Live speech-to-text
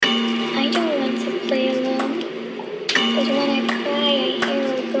I hear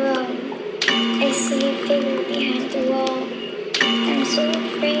a groan. I see a figure behind the wall. I'm so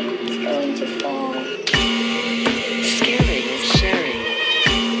afraid it's going to fall. Scaring is sharing.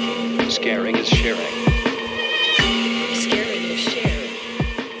 Scaring is sharing. Scaring is sharing.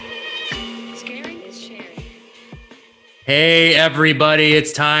 Scaring is sharing. Hey everybody,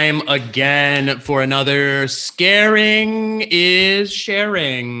 it's time again for another Scaring is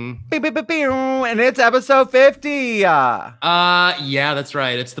Sharing. And it's episode 50. Yeah, that's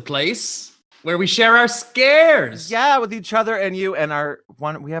right. It's the place where we share our scares. Yeah, with each other and you and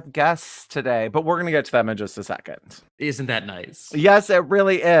we have guests today, but we're going to get to them in just a second. Isn't that nice? Yes, it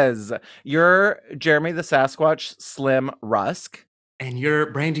really is. You're Jeremy the Sasquatch Slim Rusk. And you're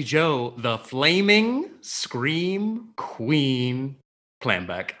Brandy Joe, the flaming scream queen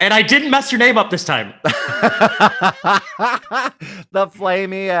Clambeck. And I didn't mess your name up this time. The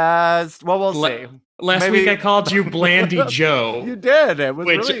flamiest. Well, we'll see. Last week I called you Blandy Joe. You did. It was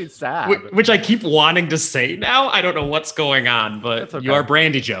really sad. Which I keep wanting to say now. I don't know what's going on, but okay. You are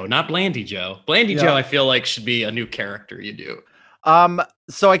Brandy Joe, not Blandy Joe. Blandy Joe, I feel like, should be a new character you do.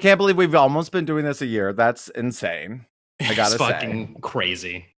 So I can't believe we've almost been doing this a year. That's insane. I gotta it's fucking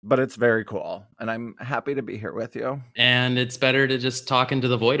crazy. But it's very cool. And I'm happy to be here with you. And it's better to just talk into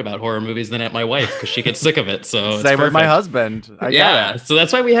the void about horror movies than at my wife because she gets sick of it. So same with my husband. I get it. So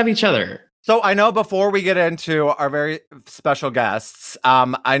that's why we have each other. So I know before we get into our very special guests,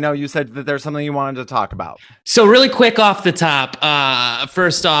 I know you said that there's something you wanted to talk about. So really quick off the top,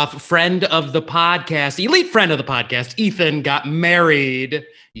 first off, friend of the podcast, elite friend of the podcast, Ethan got married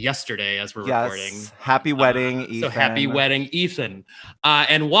yesterday as we're recording. Happy wedding, Ethan. So happy wedding, Ethan.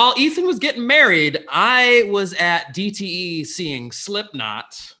 And while Ethan was getting married, I was at DTE seeing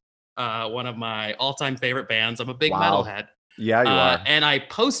Slipknot, one of my all-time favorite bands. I'm a big metalhead. Yeah, you are. And I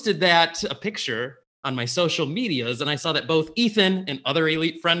posted a picture on my social medias, and I saw that both Ethan and other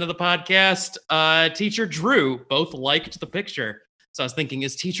elite friend of the podcast, Teacher Drew, both liked the picture. So I was thinking,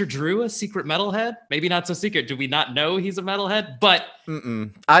 is Teacher Drew a secret metalhead? Maybe not so secret. Do we not know he's a metalhead? But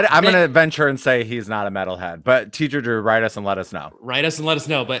I'm going to venture and say he's not a metalhead. But Teacher Drew, write us and let us know. Write us and let us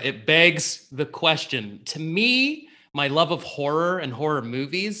know. But it begs the question. To me, my love of horror and horror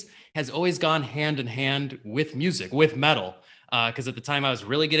movies has always gone hand in hand with music, with metal. Because at the time I was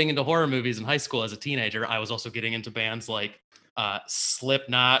really getting into horror movies in high school as a teenager, I was also getting into bands like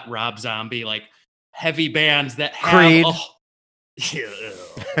Slipknot, Rob Zombie, like heavy bands that have Creed. No.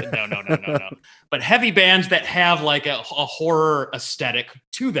 But heavy bands that have like a horror aesthetic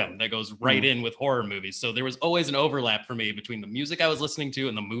to them that goes right in with horror movies. So there was always an overlap for me between the music I was listening to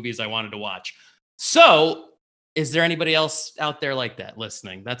and the movies I wanted to watch. So is there anybody else out there like that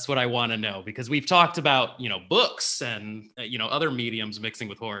listening? That's what I want to know, because we've talked about, books and, other mediums mixing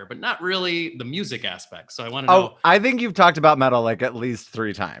with horror, but not really the music aspect. So I want to know. I think you've talked about metal like at least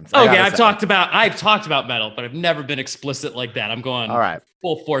 3 times. Okay, I've talked about metal, but I've never been explicit like that. I'm going all right,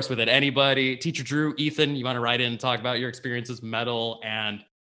 full force with it. Anybody, Teacher Drew, Ethan, you want to write in and talk about your experiences, metal and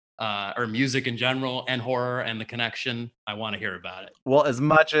or music in general and horror and the connection? I want to hear about it. Well, as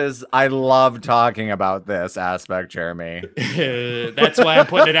much as I love talking about this aspect, Jeremy. That's why I'm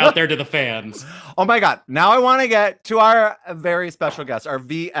putting it out there to the fans. Oh my God. Now I want to get to our very special guests, our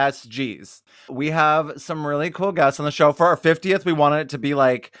VSGs. We have some really cool guests on the show. For our 50th, we wanted it to be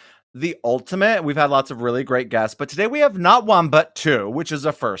like the ultimate. We've had lots of really great guests, but today we have not one, but 2, which is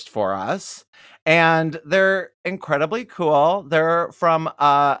a first for us. And they're incredibly cool. They're from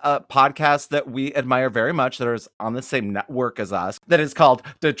a podcast that we admire very much that is on the same network as us, that is called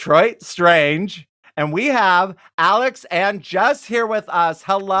Detroit Strange. And we have Alex and Jess here with us.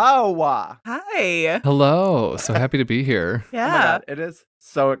 Hello. Hi. Hello. So happy to be here. Yeah. Oh my God, it is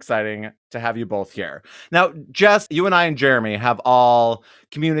so exciting to have you both here. Now, Jess, you and I and Jeremy have all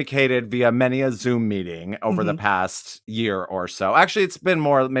communicated via many a Zoom meeting over the past year or so. Actually, it's been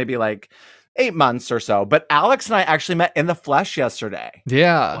more maybe like 8 months or so, but Alex and I actually met in the flesh yesterday.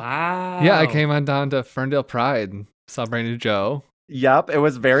 Yeah. Wow. Yeah, I came on down to Ferndale Pride and saw Brandy Joe. Yep, it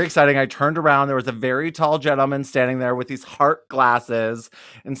was very exciting. I turned around. There was a very tall gentleman standing there with these heart glasses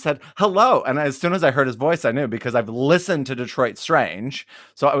and said, hello. And as soon as I heard his voice, I knew, because I've listened to Detroit Strange.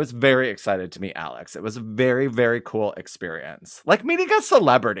 So I was very excited to meet Alex. It was a very, very cool experience. Like meeting a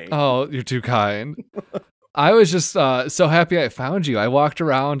celebrity. Oh, you're too kind. I was just so happy I found you. I walked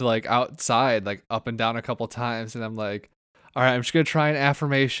around like outside, like up and down a couple times, and I'm like, all right, I'm just going to try an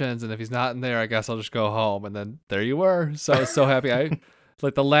affirmations. And if he's not in there, I guess I'll just go home. And then there you were. So I was so happy. I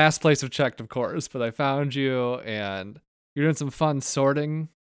like the last place I've checked, of course, but I found you and you're doing some fun sorting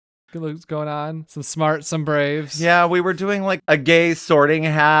going on. Some smart, some braves. Yeah, we were doing like a gay sorting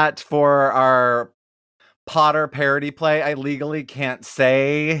hat for our Potter parody play. I legally can't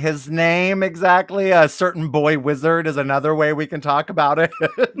say his name exactly. A certain boy wizard is another way we can talk about it.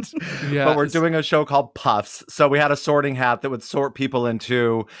 But we're Yes. doing a show called Puffs. So we had a sorting hat that would sort people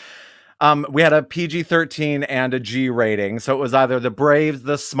into. We had a PG-13 and a G rating. So it was either the Braves,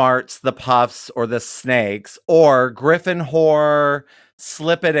 the Smarts, the Puffs, or the Snakes, or Gryffindor,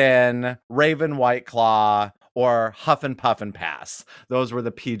 Slip It In, Raven White Claw, or Huff and Puff and Pass. Those were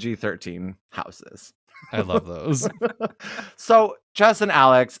the PG-13 houses. I love those. So, Jess and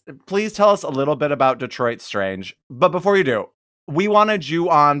Alex, please tell us a little bit about Detroit Strange. But before you do, we wanted you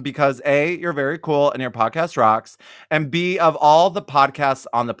on because A, you're very cool and your podcast rocks. And B, of all the podcasts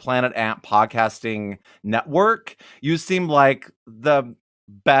on the Planet Ant podcasting network, you seem like the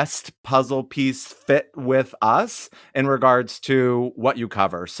best puzzle piece fit with us in regards to what you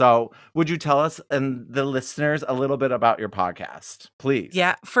cover. So would you tell us and the listeners a little bit about your podcast, please?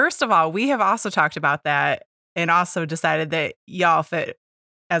 Yeah. First of all, we have also talked about that and also decided that y'all fit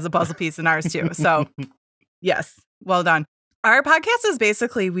as a puzzle piece in ours too. So yes, well done. Our podcast is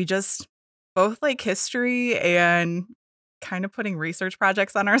basically, we just both like history and kind of putting research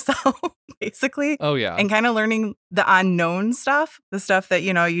projects on ourselves, basically. Oh yeah. And kind of learning the unknown stuff, the stuff that,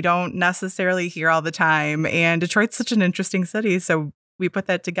 you know, you don't necessarily hear all the time. And Detroit's such an interesting city. So we put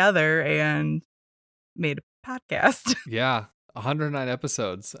that together and made a podcast. Yeah. 109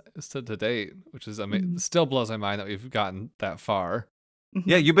 episodes to date, which is amazing. Still blows my mind that we've gotten that far.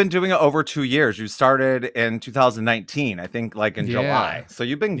 Yeah, you've been doing it over 2 years. You started in 2019, I think, like in July. So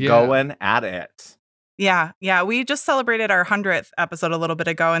you've been going at it. Yeah. Yeah. We just celebrated our 100th episode a little bit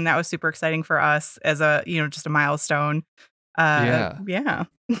ago, and that was super exciting for us as a, you know, just a milestone. Yeah.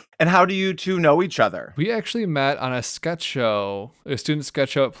 And how do you two know each other? We actually met on a sketch show, a student sketch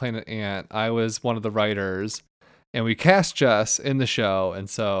show at Planet Ant. I was one of the writers, and we cast Jess in the show, and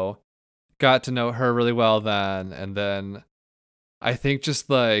so got to know her really well then. And then I think just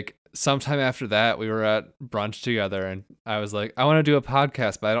like sometime after that, we were at brunch together, and I was like, I want to do a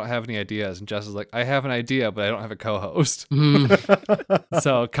podcast, but I don't have any ideas. And Jess was like, I have an idea, but I don't have a co-host.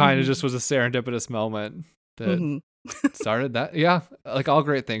 So kind of just was a serendipitous moment that started that. Yeah, like all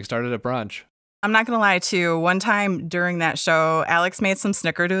great things started at brunch. I'm not going to lie too. One time during that show, Alex made some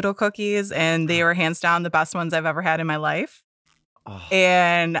snickerdoodle cookies, and they were hands down the best ones I've ever had in my life. Oh,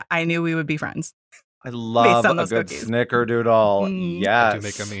 And I knew we would be friends. I love on a those good cookies. snickerdoodle. Yes. I do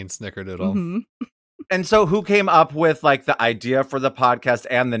make a mean snickerdoodle. Mhm. And so who came up with like the idea for the podcast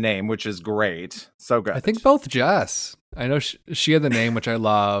and the name, which is great. So good. I think both Jess. I know she had the name, which I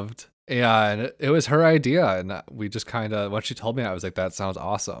loved. And it was her idea. And we just kind of, when she told me, I was like, that sounds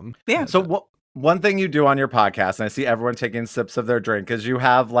awesome. Yeah. So one thing you do on your podcast, and I see everyone taking sips of their drink, is you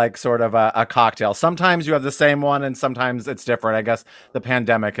have like sort of a cocktail. Sometimes you have the same one and sometimes it's different. I guess the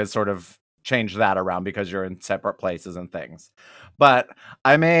pandemic has sort of changed that around because you're in separate places and things. But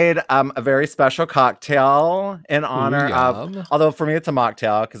I made a very special cocktail in honor of, although for me it's a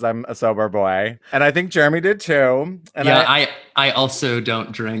mocktail because I'm a sober boy. And I think Jeremy did too. And yeah, I also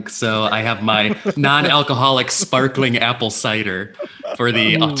don't drink, so I have my non-alcoholic sparkling apple cider for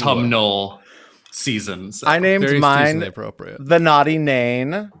the autumnal seasons. I named Very mine seasonally appropriate. the Naughty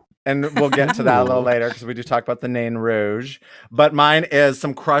Nain. And we'll get to that a little later because we do talk about the Nain Rouge. But mine is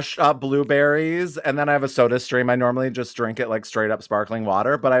some crushed up blueberries. And then I have a soda stream. I normally just drink it like straight up sparkling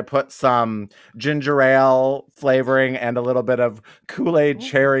water. But I put some ginger ale flavoring and a little bit of Kool-Aid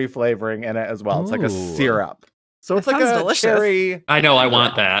cherry flavoring in it as well. It's like a Ooh. syrup. So it's That like a sounds delicious. cherry. I know I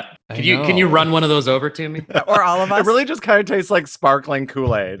want that. I Can you know. run one of those over to me? Or all of us. It really just kind of tastes like sparkling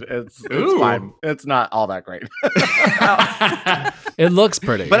Kool-Aid. It's Ooh. fine. It's not all that great. It looks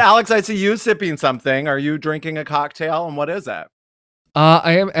pretty. But Alex, I see you sipping something. Are you drinking a cocktail? And what is it?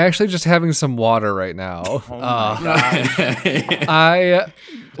 I am actually just having some water right now. Oh my God. I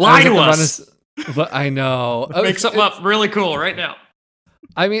Lie was to at the us. But I know. Make something up really cool right now.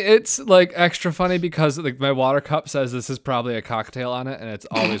 I mean, it's like extra funny because like my water cup says this is probably a cocktail on it, and it's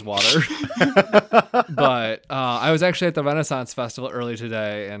always water. But I was actually at the Renaissance Festival early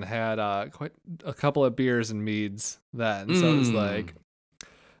today and had quite a couple of beers and meads then. So it was like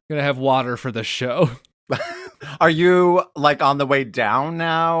gonna have water for the show. Are you like on the way down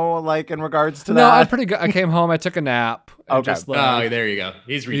now, like in regards to No, that? I'm pretty good. I came home, I took a nap. And Okay. just, like, Oh, there you go.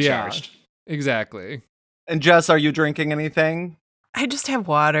 He's recharged. exactly. And Jess, are you drinking anything? I just have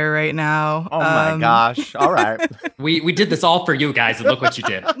water right now. Oh my gosh. All right. We did this all for you guys, and look what you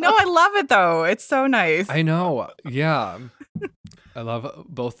did. No, I love it though. It's so nice. I know. Yeah. I love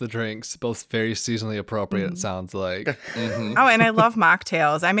both the drinks, both very seasonally appropriate, it sounds like. Mhm. Oh, and I love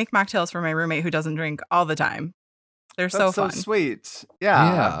mocktails. I make mocktails for my roommate who doesn't drink all the time. They're That's so fun. sweet.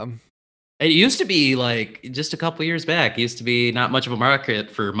 Yeah. Yeah. It used to be like just a couple years back, it used to be not much of a market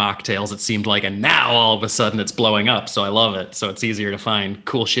for mocktails, it seemed like. And now all of a sudden it's blowing up. So I love it. So it's easier to find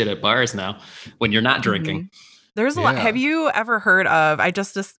cool shit at bars now when you're not drinking. There's a lot. Yeah. Have you ever heard of? I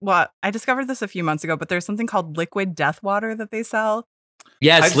discovered this a few months ago, but there's something called liquid death water that they sell.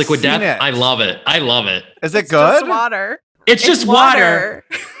 Yes, I've Liquid seen Death. it. I love it. I love it. Is it It's just good? water. It's just water.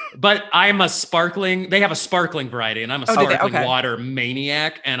 water. But I'm they have a sparkling variety, and I'm a Oh, do they? sparkling Okay. water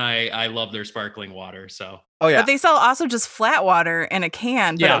maniac, and I love their sparkling water. So Oh yeah. But they sell also just flat water in a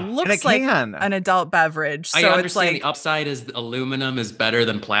can, but Yeah. it In a looks like can. an adult beverage. So I it's understand like the upside is aluminum is better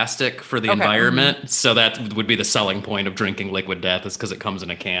than plastic for the Okay. environment. So that would be the selling point of drinking Liquid Death, is because it comes in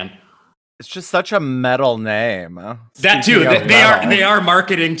a can. It's just such a metal name. That too. Speaking of They metal. are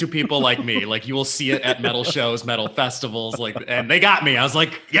marketing to people like me. Like you will see it at metal shows, metal festivals. Like, and they got me. I was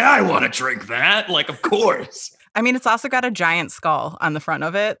like, yeah, I want to drink that. Like, of course. I mean, it's also got a giant skull on the front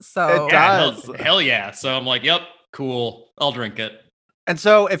of it. So It Yeah, does. hell yeah. So I'm like, yep, cool. I'll drink it. And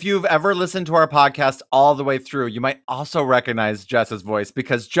so, if you've ever listened to our podcast all the way through, you might also recognize Jess's voice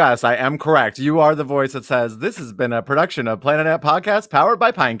because, Jess, I am correct. You are the voice that says, "This has been a production of Planet Ant Podcast powered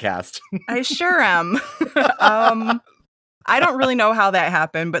by Pinecast." I sure am. I don't really know how that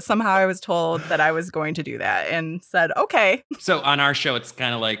happened, but somehow I was told that I was going to do that and said, okay. So on our show, it's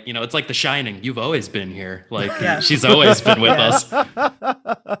kind of like, it's like The Shining. You've always been here. Like Yes. she's always been with Yes.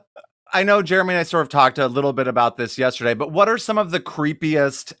 us. I know Jeremy and I sort of talked a little bit about this yesterday, but what are some of the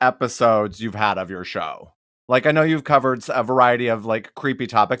creepiest episodes you've had of your show? Like, I know you've covered a variety of like creepy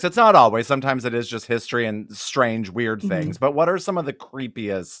topics. It's not always. Sometimes it is just history and strange, weird things. But what are some of the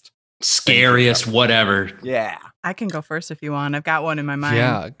creepiest? Scariest, whatever. Yeah. I can go first if you want. I've got one in my mind.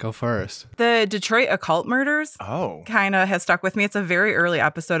 Yeah, go first. The Detroit occult murders Oh. kind of has stuck with me. It's a very early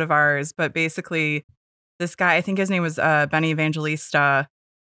episode of ours, but basically this guy, I think his name was Benny Evangelista.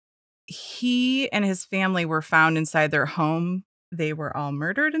 He and his family were found inside their home. They were all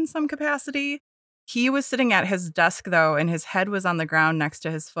murdered in some capacity. He was sitting at his desk though, and his head was on the ground next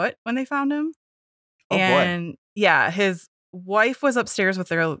to his foot when they found him. Oh, boy. And yeah, his wife was upstairs with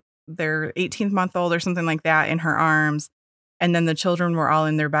their 18th month old or something like that in her arms. And then the children were all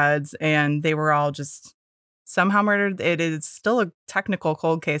in their beds and they were all just somehow murdered. It is still a technical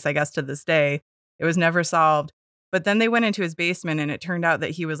cold case, I guess, to this day. It was never solved. But then they went into his basement and it turned out that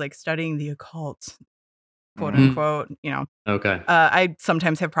he was like studying the occult, quote Mhm. unquote. Okay. I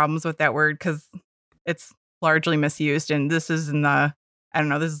sometimes have problems with that word because it's largely misused. And this is this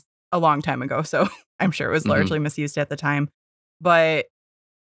is a long time ago. So I'm sure it was Mhm. largely misused at the time. But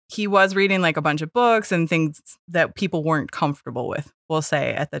he was reading like a bunch of books and things that people weren't comfortable with, we'll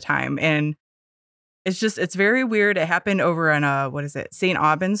say, at the time. And it's very weird. It happened over on St.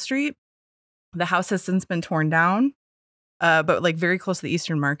 Aubin Street. The house has since been torn down, but like very close to the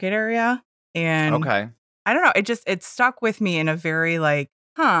Eastern Market area. And Okay. I don't know. It stuck with me in a very like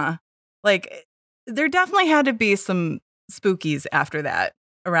there definitely had to be some spookies after that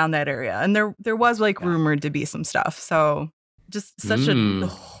around that area. And there was like Yeah. rumored to be some stuff. So just such a Mm.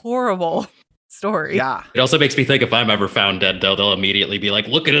 horrible story. Yeah. It also makes me think if I'm ever found dead, they'll immediately be like,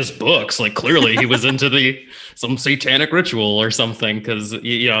 look at his books. Like clearly he was into some satanic ritual or something. Because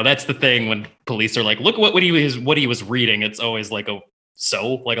that's the thing when police are like, look what he was reading. It's always like a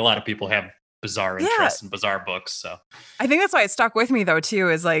lot of people have bizarre Yeah. interests in bizarre books. So I think that's why it stuck with me though too,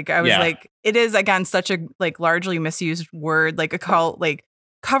 is like I was Yeah. like, it is again such a like largely misused word, like occult like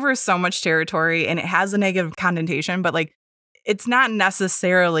covers so much territory and it has a negative connotation, but like it's not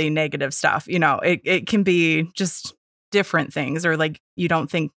necessarily negative stuff. It can be just different things, or like you don't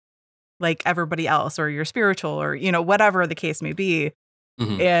think like everybody else, or you're spiritual, or whatever the case may be.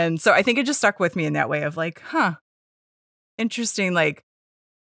 Mhm. And so I think it just stuck with me in that way of like, interesting, like,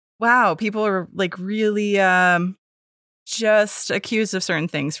 wow, people are like really just accused of certain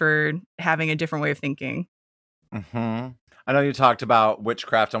things for having a different way of thinking. hmm I know you talked about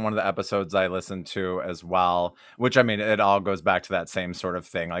witchcraft on one of the episodes I listened to as well, which I mean, it all goes back to that same sort of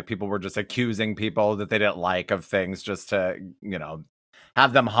thing. Like people were just accusing people that they didn't like of things just to,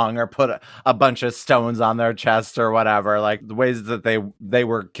 have them hung or put a bunch of stones on their chest or whatever. Like the ways that they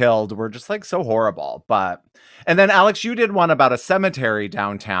were killed were just like so horrible. And then Alex, you did one about a cemetery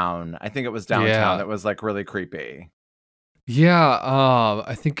downtown. I think it was downtown. Yeah. That was like really creepy. Yeah,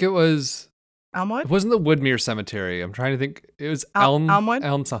 I think it wasn't Elmwood? the Woodmere Cemetery. I'm trying to think. It was Elmwood?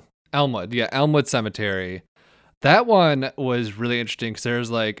 Elmwood. Yeah, Elmwood Cemetery. That one was really interesting because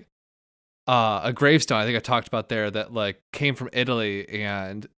there's like a gravestone I think I talked about there that like came from Italy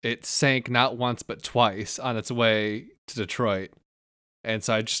and it sank not once but twice on its way to Detroit. And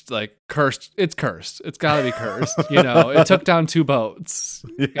so I just like cursed. It's cursed. It's got to be cursed. It took down 2 boats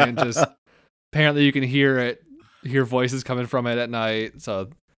and just apparently you can hear voices coming from it at night. So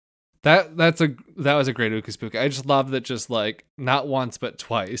that was a great Ookie Spooky. I just love that just like not once but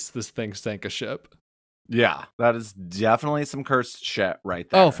twice this thing sank a ship. Yeah, that is definitely some cursed shit right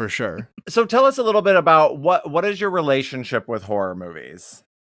there. Oh, for sure. So tell us a little bit about what is your relationship with horror movies?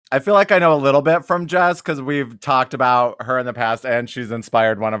 I feel like I know a little bit from Jess because we've talked about her in the past and she's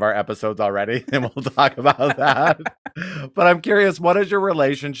inspired one of our episodes already, and we'll talk about that. But I'm curious, what is your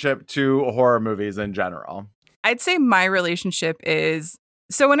relationship to horror movies in general? I'd say my relationship is,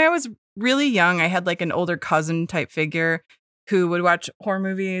 so when I was really young, I had like an older cousin type figure who would watch horror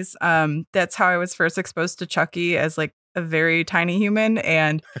movies. That's how I was first exposed to Chucky as like a very tiny human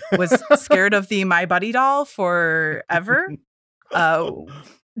and was scared of the My Buddy doll forever.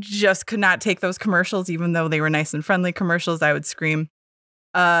 Just could not take those commercials, even though they were nice and friendly commercials. I would scream.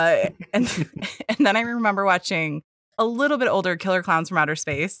 And then I remember watching a little bit older Killer Clowns from Outer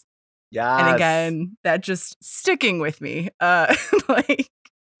Space. Yeah. And again, that just sticking with me. Like,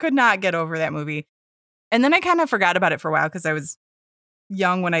 could not get over that movie. And then I kind of forgot about it for a while because I was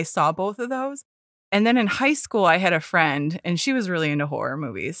young when I saw both of those. And then in high school, I had a friend and she was really into horror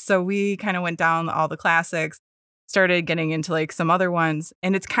movies. So we kind of went down all the classics, started getting into like some other ones.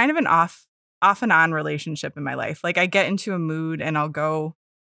 And it's kind of an off and on relationship in my life. Like I get into a mood and I'll go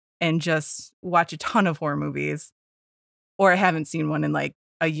and just watch a ton of horror movies, or I haven't seen one in like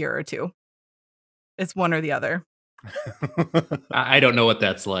a year or two. It's one or the other. I don't know what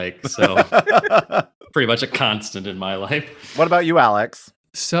that's like. So pretty much a constant in my life. What about you, Alex?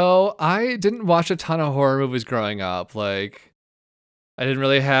 So I didn't watch a ton of horror movies growing up. Like, I didn't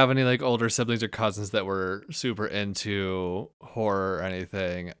really have any like older siblings or cousins that were super into horror or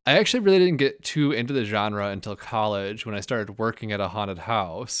anything. I actually really didn't get too into the genre until college when I started working at a haunted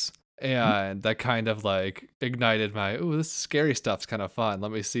house. And that kind of like ignited my, ooh, this scary stuff's kind of fun.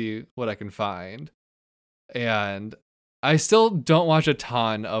 Let me see what I can find. And I still don't watch a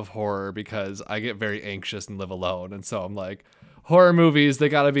ton of horror because I get very anxious and live alone. And so I'm like, horror movies, they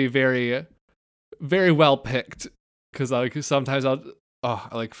gotta be very, very well picked. Cause like sometimes I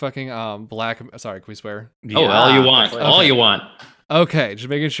like fucking Black, sorry, can we swear? Oh, all you want. Okay. All you want. Okay, just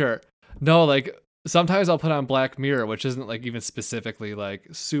making sure. No, like sometimes I'll put on Black Mirror, which isn't like even specifically like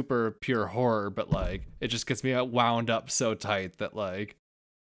super pure horror, but like it just gets me wound up so tight that like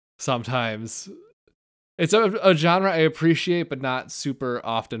sometimes it's a genre I appreciate, but not super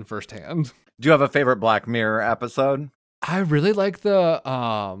often firsthand. Do you have a favorite Black Mirror episode? I really like the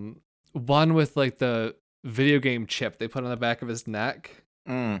one with like the video game chip they put on the back of his neck.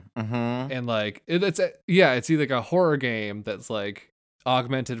 And like it's either like a horror game that's like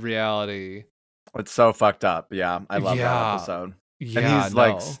augmented reality. It's so fucked up. Yeah, I love that episode. Yeah,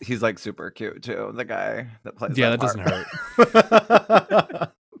 and he's like super cute too. The guy that plays. Yeah, that part. doesn't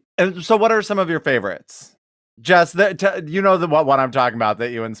hurt. And so, what are some of your favorites? Jess, you know what I'm talking about,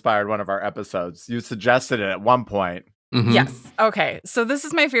 that you inspired one of our episodes. You suggested it at one point. Mm-hmm. Yes. Okay. So this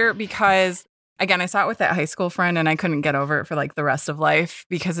is my favorite because, again, I saw it with that high school friend and I couldn't get over it for like the rest of life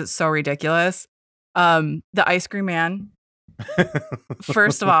because it's so ridiculous. The Ice Cream Man.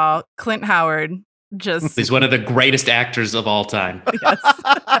 First of all, Clint Howard just... He's one of the greatest actors of all time.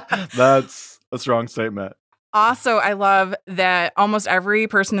 Yes. That's a strong statement. Also, I love that almost every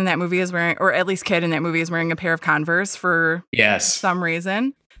person in that movie is wearing, or at least kid in that movie is wearing a pair of Converse for some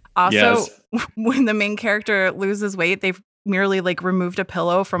reason. Also, when the main character loses weight, they've merely like removed a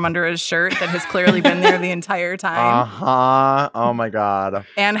pillow from under his shirt that has clearly been there the entire time. Oh my God.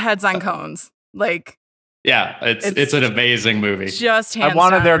 And heads on cones. Like, yeah, it's an amazing movie. Just I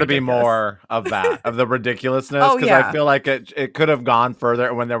wanted there to be more of that, of the ridiculousness, because I feel like it could have gone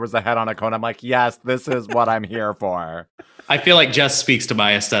further. When there was a head on a cone, I'm like, yes, this is what I'm here for. I feel like Jess speaks to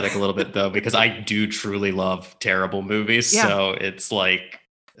my aesthetic a little bit though, because I do truly love terrible movies. Yeah. So it's like,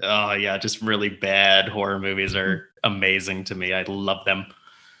 oh yeah, just really bad horror movies are amazing to me. I love them.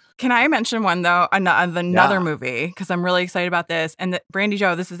 Can I mention one though? Another movie, because I'm really excited about this. And Brandy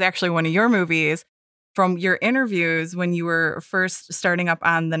Jo, this is actually one of your movies from your interviews when you were first starting up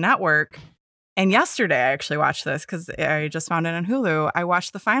on the network. And yesterday I actually watched this because I just found it on Hulu. I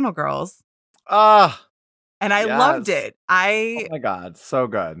watched The Final Girls. And I loved it. Oh my God, so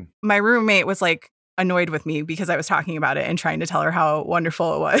good. My roommate was like annoyed with me because I was talking about it and trying to tell her how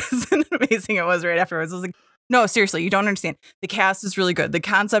wonderful it was and amazing it was right afterwards. I was like, no, seriously, you don't understand. The cast is really good. The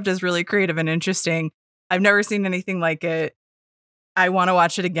concept is really creative and interesting. I've never seen anything like it. I want to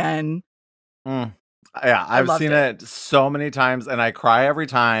watch it again. Yeah, I've seen it so many times and I cry every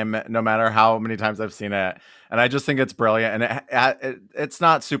time, no matter how many times I've seen it. And I just think it's brilliant. And it's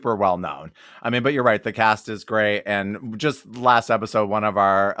not super well known. I mean, but you're right. The cast is great. And just last episode, one of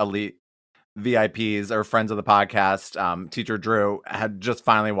our elite VIPs or friends of the podcast, teacher Drew had just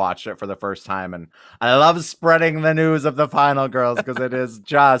finally watched it for the first time, and I love spreading the news of the final, girls, because it is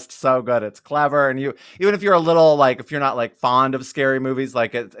just so good. It's clever, and you, even if you're a little like, if you're not like fond of scary movies,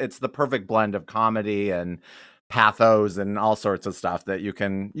 like it's the perfect blend of comedy and pathos and all sorts of stuff that you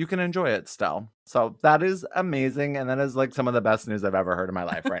can enjoy it still. So that is amazing, and that is like some of the best news I've ever heard in my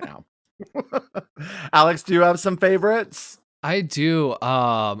life right now. Alex, do you have some favorites? I do.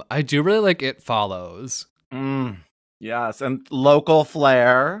 I do really like It Follows. Yes, and local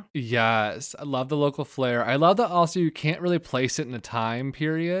flair. Yes, I love the local flair. I love that also you can't really place it in a time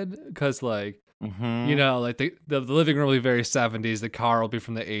period because, like, you know, like the living room will be very 70s. The car will be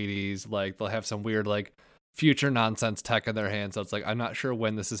from the 80s. Like they'll have some weird like future nonsense tech in their hands. So it's like I'm not sure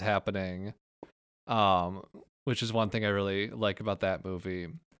when this is happening. Which is one thing I really like about that movie.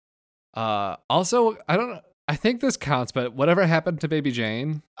 Also, I don't know. I think this counts, but Whatever Happened to Baby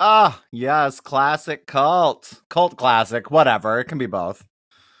Jane? Ah, yes, classic cult classic, whatever. It can be both.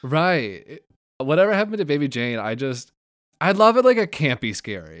 Right. Whatever Happened to Baby Jane, I love it like a campy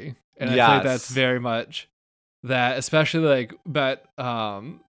scary. And I think that's very much that, especially like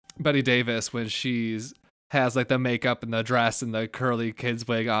Betty Davis when has like the makeup and the dress and the curly kid's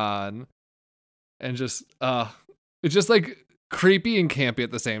wig on. And just it's just like creepy and campy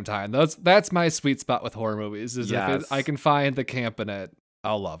at the same time. That's my sweet spot with horror movies. Is if I can find the camp in it,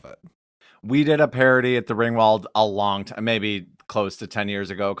 I'll love it. We did a parody at the Ringwald a long time, maybe close to 10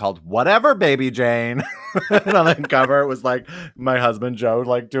 years ago, called Whatever Baby Jane. And on the cover, it was like my husband Joe,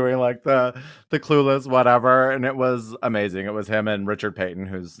 like doing like the clueless whatever, and it was amazing. It was him and Richard Payton,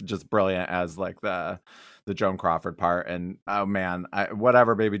 who's just brilliant as like the Joan Crawford part. And oh man,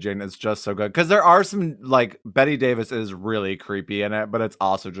 Whatever Baby Jane is just so good because there are some like Betty Davis is really creepy in it, but it's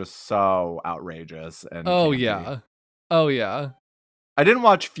also just so outrageous and campy. Oh yeah. I didn't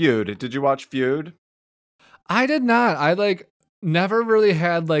watch Feud. Did you watch Feud? I did not. I like never really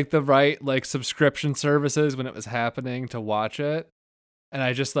had like the right like subscription services when it was happening to watch it. And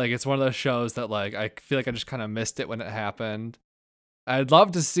I just like, it's one of those shows that like, I feel like I just kind of missed it when it happened. I'd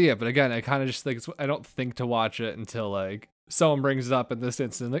love to see it, but again, I kind of just like, I don't think to watch it until like someone brings it up in this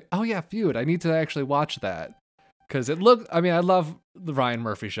instance. Like, oh yeah, Feud. I need to actually watch that. Cause I love the Ryan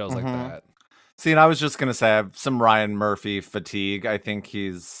Murphy shows like that. See, and I was just gonna say I have some Ryan Murphy fatigue. I think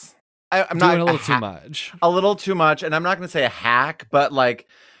he's I'm doing not a little too much. A little too much, and I'm not gonna say a hack, but like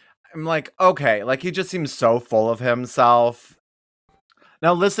I'm like, okay, like he just seems so full of himself.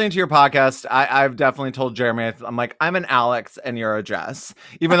 Now, listening to your podcast, I've definitely told Jeremy, I'm like, I'm an Alex and you're a Jess,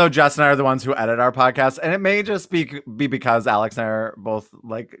 even though Jess and I are the ones who edit our podcast. And it may just be because Alex and I are both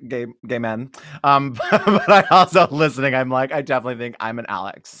like gay men. But I also, listening, I'm like, I definitely think I'm an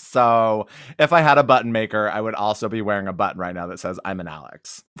Alex. So if I had a button maker, I would also be wearing a button right now that says I'm an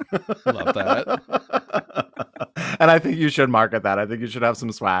Alex. Love that. And I think you should market that. I think you should have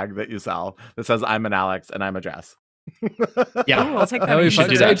some swag that you sell that says I'm an Alex and I'm a Jess. Yeah, I'll take that.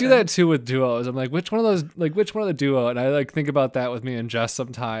 I I do that too with duos. I'm like, which one of the duo? And I like think about that with me and Jess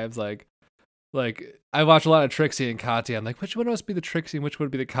sometimes. Like I watch a lot of Trixie and Katya. I'm like, which one must be the Trixie and which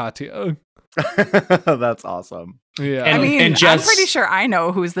would be the Katya? That's awesome. Yeah. I mean, and Jess, I'm pretty sure I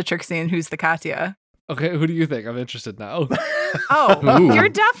know who's the Trixie and who's the Katya. Okay, who do you think? I'm interested now. Oh,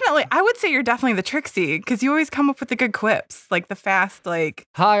 I would say you're definitely the Trixie because you always come up with the good quips, like the fast, like.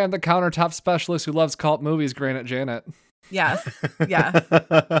 Hi, I'm the countertop specialist who loves cult movies, Granite Janet. Yes. Yes.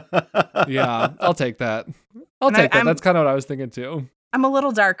 Yeah, I'll take that. That's kind of what I was thinking too. I'm a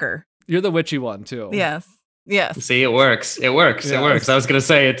little darker. You're the witchy one too. Yes. Yes. See, it works. It works. Yes. It works. I was going to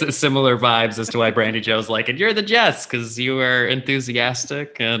say it's similar vibes as to why Brandy Joe's like, and you're the Jess because you are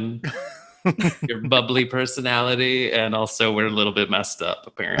enthusiastic and your bubbly personality, and also we're a little bit messed up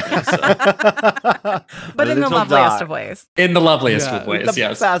apparently. So. But in the loveliest of ways. In the loveliest of ways,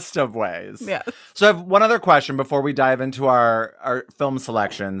 yes. The best of ways. Yeah. So I have one other question before we dive into our film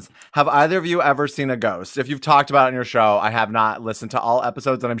selections. Have either of you ever seen a ghost? If you've talked about it in your show, I have not listened to all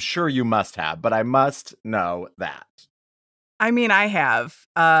episodes, and I'm sure you must have, but I must know that. I mean, I have.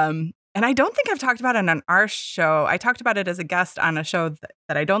 And I don't think I've talked about it on our show. I talked about it as a guest on a show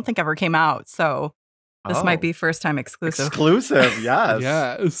that I don't think ever came out. So this might be first time exclusive. Exclusive, yes.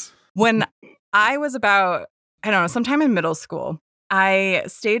 Yes. When I was about, I don't know, sometime in middle school, I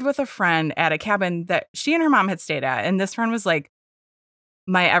stayed with a friend at a cabin that she and her mom had stayed at. And this friend was like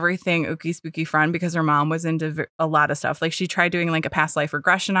my everything ooky spooky friend because her mom was into a lot of stuff. Like she tried doing like a past life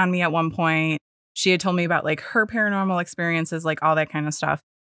regression on me at one point. She had told me about like her paranormal experiences, like all that kind of stuff.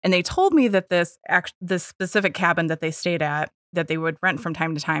 And they told me that this specific cabin that they stayed at, that they would rent from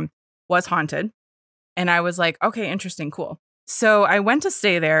time to time, was haunted. And I was like, okay, interesting, cool. So I went to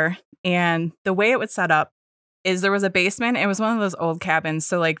stay there. And the way it was set up is there was a basement. It was one of those old cabins.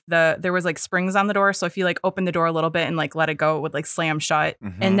 So like there was like springs on the door. So if you like open the door a little bit and like let it go, it would like slam shut.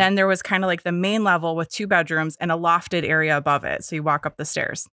 Mhm. And then there was kind of like the main level with 2 bedrooms and a lofted area above it. So you walk up the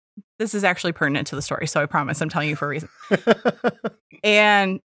stairs. This is actually pertinent to the story. So I promise I'm telling you for a reason.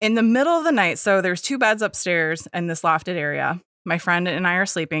 And in the middle of the night, so there's 2 beds upstairs in this lofted area. My friend and I are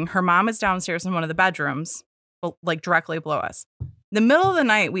sleeping. Her mom is downstairs in one of the bedrooms, like directly below us. The middle of the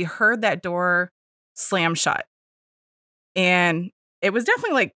night, we heard that door slam shut. And it was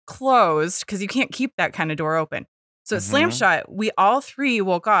definitely like closed because you can't keep that kind of door open. So it slammed Mhm. shut. We all 3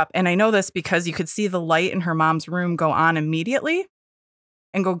 woke up. And I know this because you could see the light in her mom's room go on immediately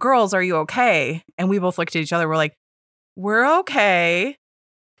and go, "Girls, are you okay?" And we both looked at each other. We're like, "We're okay."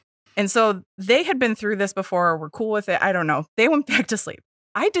 And so they had been through this before. We're cool with it. I don't know. They went back to sleep.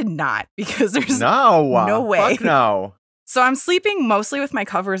 I did not because there's no way. Fuck no. So I'm sleeping mostly with my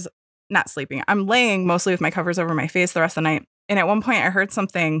covers, not sleeping. I'm laying mostly with my covers over my face the rest of the night. And at one point I heard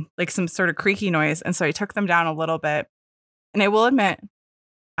something like some sort of creaky noise. And so I took them down a little bit. And I will admit,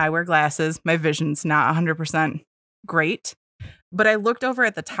 I wear glasses. My vision's not 100% great. But I looked over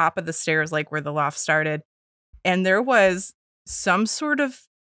at the top of the stairs, like where the loft started. And there was some sort of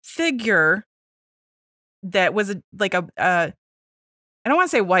figure that was like a I don't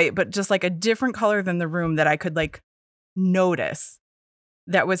want to say white, but just like a different color than the room that I could like notice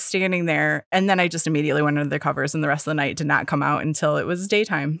that was standing there. And then I just immediately went under the covers, and the rest of the night did not come out until it was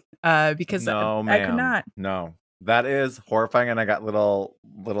daytime because No, I could ma'am. not. No. That is horrifying, and I got little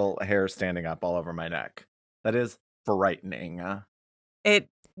hair standing up all over my neck. That is frightening.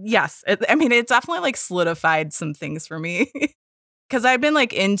 Yes. I mean, it definitely like solidified some things for me because I'd been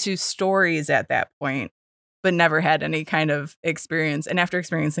like into stories at that point, but never had any kind of experience. And after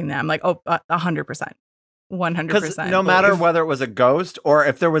experiencing that, I'm like, oh, 100%. 100%. Because no matter believe. whether it was a ghost or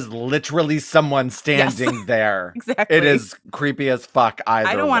if there was literally someone standing there, Exactly. it is creepy as fuck either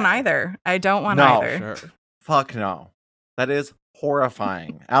I don't want way. either. I don't want No. either. Sure. Fuck no. That is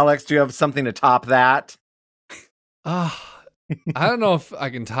horrifying. Alex, do you have something to top that? I don't know if I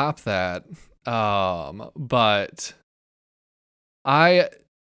can top that. But I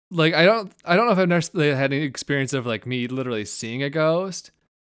don't know if I've never had any experience of like me literally seeing a ghost.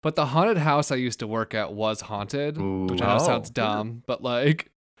 But the haunted house I used to work at was haunted, which I know Ooh. sounds dumb, but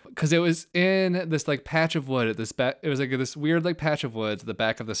like, because it was in this like patch of wood at this it was like this weird like patch of woods at the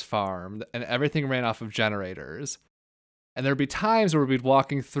back of this farm, and everything ran off of generators. And there'd be times where we'd be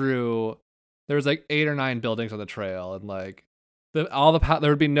walking through. There was like 8 or 9 buildings on the trail, and like there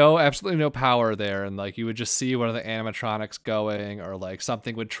would be absolutely no power there, and like you would just see one of the animatronics going, or like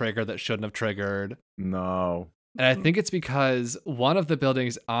something would trigger that shouldn't have triggered. No. And I think it's because one of the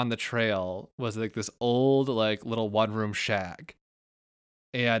buildings on the trail was like this old, like little 1-room shack.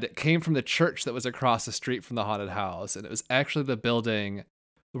 And it came from the church that was across the street from the haunted house. And it was actually the building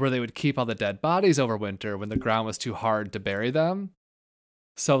where they would keep all the dead bodies over winter when the ground was too hard to bury them.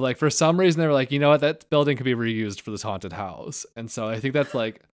 So like for some reason they were like, you know what, that building could be reused for this haunted house. And so I think that's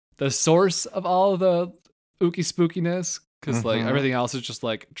like the source of all of the ooky spookiness. Because like Mhm. everything else is just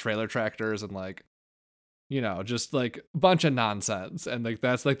like trailer tractors and like, you know, just like a bunch of nonsense. And like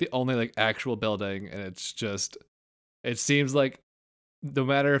that's like the only like actual building. And it's just, it seems like no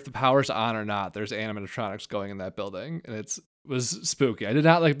matter if the power's on or not, there's animatronics going in that building. And it was spooky. I did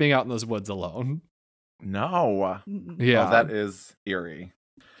not like being out in those woods alone. No. Yeah. Oh, that is eerie.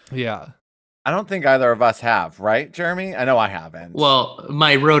 Yeah. I don't think either of us have, right, Jeremy? I know I haven't. Well,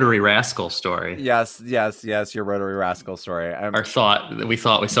 my Rotary Rascal story. yes, your Rotary Rascal story. We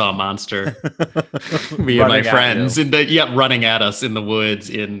thought we saw a monster. Me and Running my at friends, you. running at us in the woods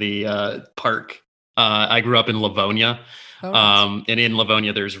in the park. I grew up in Livonia, Oh, nice. and in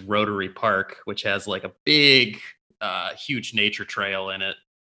Livonia there's Rotary Park, which has like a big, huge nature trail in it.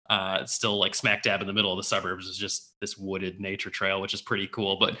 It's still like smack dab in the middle of the suburbs. It's just this wooded nature trail, which is pretty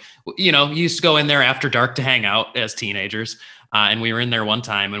cool. But, you know, you used to go in there after dark to hang out as teenagers. And we were in there one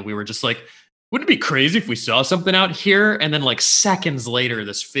time and we were just like, wouldn't it be crazy if we saw something out here? And then like seconds later,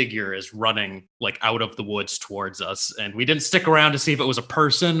 this figure is running like out of the woods towards us. And we didn't stick around to see if it was a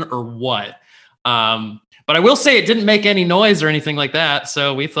person or what. But I will say it didn't make any noise or anything like that.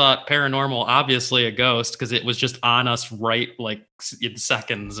 So we thought paranormal, obviously a ghost, because it was just on us right like in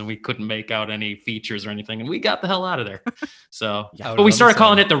seconds and we couldn't make out any features or anything. And we got the hell out of there. So, Yeah, but we started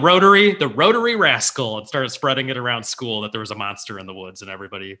calling it the Rotary Rascal, and started spreading it around school that there was a monster in the woods, and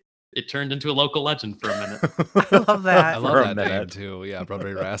it turned into a local legend for a minute. I love that. I love For a that name minute. too. Yeah,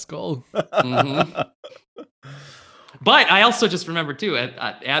 Rotary Rascal. Mhm. But I also just remember too,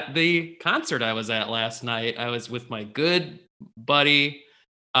 at the concert I was at last night, I was with my good buddy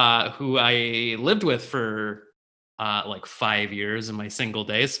who I lived with for like 5 years in my single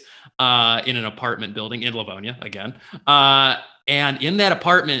days in an apartment building in Livonia again. And in that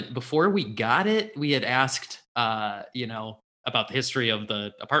apartment, before we got it, we had asked, about the history of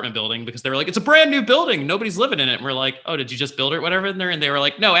the apartment building because they were like, it's a brand new building. Nobody's living in it. And we're like, oh, did you just build it or whatever in there? And they were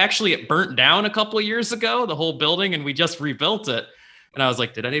like, no, actually it burnt down a couple of years ago, the whole building, and we just rebuilt it. And I was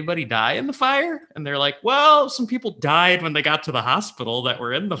like, did anybody die in the fire? And they're like, well, some people died when they got to the hospital that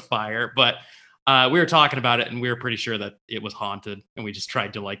were in the fire. But we were talking about it and we were pretty sure that it was haunted. And we just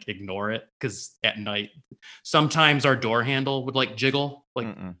tried to like ignore it because at night, sometimes our door handle would like jiggle, like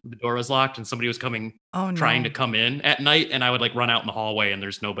the door was locked and somebody was coming, trying to come in at night. And I would like run out in the hallway and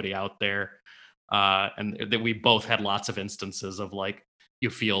there's nobody out there. And that we both had lots of instances of like, you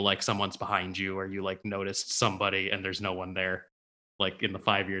feel like someone's behind you or you like noticed somebody and there's no one there. Like in the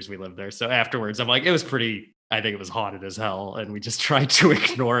 5 years we lived there. So afterwards, I'm like, I think it was haunted as hell. And we just tried to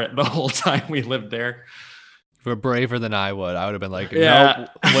ignore it the whole time we lived there. If you were braver than I would have been like, Yeah.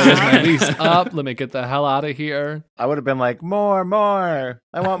 nope, when is my lease up? Let me get the hell out of here. I would have been like, more.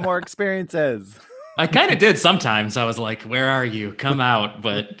 I want more experiences. I kind of did sometimes. I was like, where are you? Come out.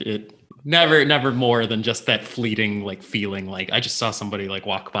 But it never more than just that fleeting like feeling like I just saw somebody like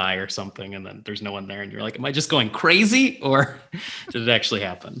walk by or something and then there's no one there and you're like, am I just going crazy or did it actually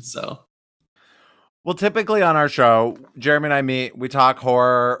happen? So Well, typically on our show, Jeremy and I meet, we talk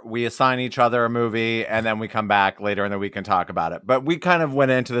horror, we assign each other a movie, and then we come back later in the week and talk about it. But we kind of went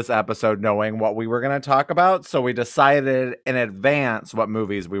into this episode knowing what we were going to talk about, so we decided in advance what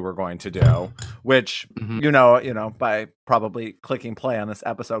movies we were going to do, which, you know, by probably clicking play on this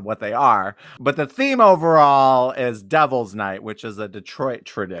episode, what they are. But the theme overall is Devil's Night, which is a Detroit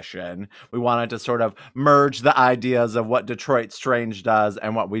tradition. We wanted to sort of merge the ideas of what Detroit Strange does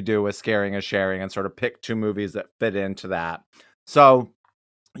and what we do with Scaring and Sharing and sort of pick two movies that fit into that. So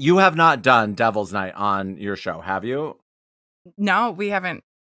you have not done Devil's Night on your show, have you? No, we haven't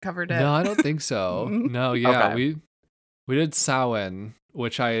covered it. No, I don't think so. No, yeah, Okay. we did Samhain,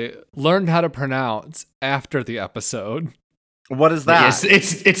 which I learned how to pronounce after the episode. What is that?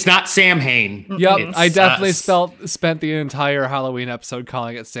 yes, it's not Sam Hain. Yep, It's, I definitely uh, spent the entire Halloween episode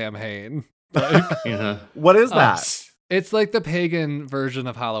calling it Sam Hain. Like, What is that? it's like the pagan version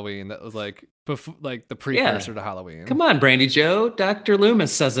of Halloween that was like like the precursor to Halloween. Come on, Brandy Joe. Dr.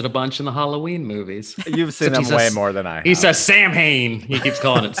 Loomis says it a bunch in the Halloween movies. You've seen Except them he way says- more than I have. He says Sam Hain. He keeps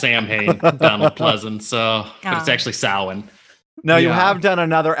calling it Sam Hain, Donald Pleasant. So, but it's Oh. actually Samhain. No, you Yeah. have done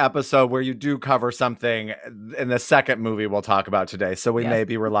another episode where you do cover something in the second movie we'll talk about today. So we Yes. may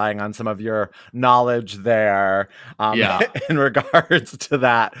be relying on some of your knowledge there Yeah. in regards to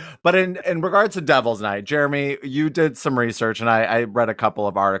that. But in regards to Devil's Night, Jeremy, you did some research and I read a couple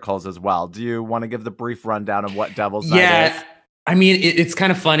of articles as well. Do you want to give the brief rundown of what Devil's Night is? Yeah, I mean, it's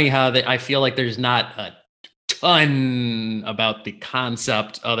kind of funny how I feel like there's not a ton about the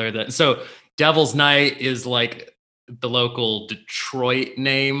concept other than so Devil's Night is like the local Detroit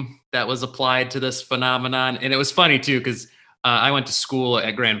name that was applied to this phenomenon, and it was funny too because I went to school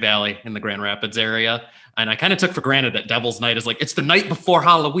at Grand Valley in the Grand Rapids area. And I kind of took for granted that Devil's Night is like, it's the night before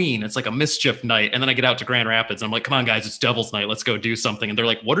Halloween. It's like a mischief night. And then I get out to Grand Rapids and I'm like, come on, guys, it's Devil's Night. Let's go do something. And they're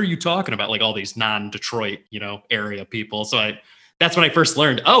like, what are you talking about? Like all these non-Detroit, area people. So that's when I first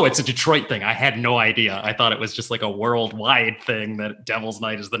learned, oh, it's a Detroit thing. I had no idea. I thought it was just like a worldwide thing that Devil's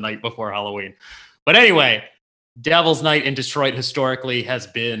Night is the night before Halloween. But anyway, Devil's Night in Detroit historically has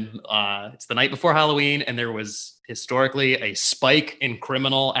been, it's the night before Halloween. And there was historically a spike in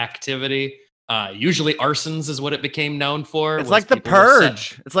criminal activity. Usually arsons is what it became known for. It's was like the people would set-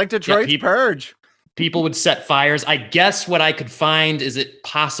 Purge. It's like Detroit's people- Purge. People would set fires. I guess what I could find is it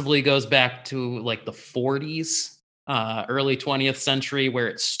possibly goes back to like the 40s, early 20th century, where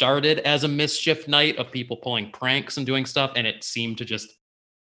it started as a mischief night of people pulling pranks and doing stuff. And it seemed to just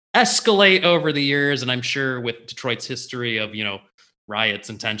escalate over the years. And I'm sure with Detroit's history of, riots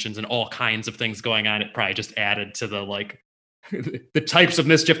and tensions and all kinds of things going on, it probably just added to the the types of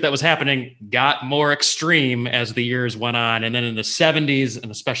mischief that was happening got more extreme as the years went on. And then in the 70s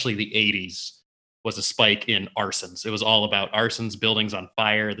and especially the 80s was a spike in arsons. It was all about arsons, buildings on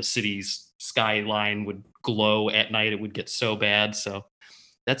fire. The city's skyline would glow at night. It would get so bad. So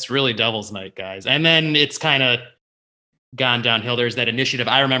that's really Devil's Night, guys. And then it's kind of gone downhill. There's that initiative.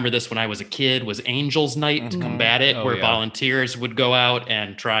 I remember this when I was a kid, was Angels Night to combat it, Oh, where yeah. volunteers would go out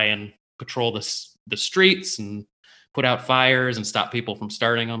and try and patrol the streets and put out fires and stop people from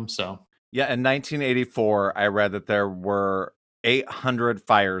starting them. So Yeah, in 1984, I read that there were 800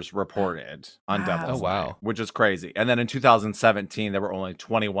 fires reported on Wow. Devil's Oh, wow. Night, which is crazy. And then in 2017, there were only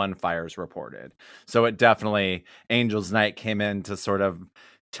 21 fires reported. So it definitely, Angel's Night came in to sort of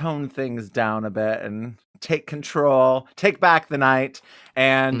tone things down a bit and take control, take back the night,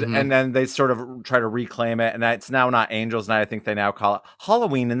 and then they sort of try to reclaim it, and it's now not Angels Night. I think they now call it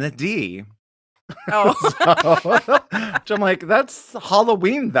Halloween in the D. Oh, Which I'm like, that's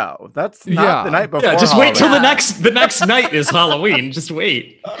Halloween though. That's not the night before. Yeah, just wait till Halloween. the next night is Halloween. Just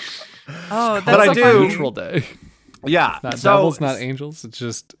wait. oh, that's But I so do- funny. Neutral day. Yeah. Not so devils, not angels. It's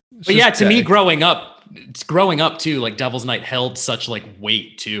just. But yeah, to me, growing up too, like Devil's Night held such like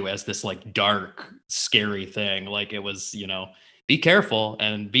weight too as this like dark, scary thing. Like it was, be careful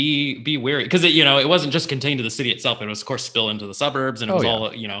and be wary, because it wasn't just contained to the city itself. It was, of course, spill into the suburbs, and it was all,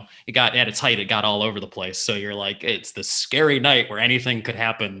 it got at its height. It got all over the place. So you're like, it's this scary night where anything could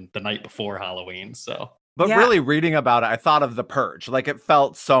happen the night before Halloween. So. But Yeah. really reading about it, I thought of The Purge. Like it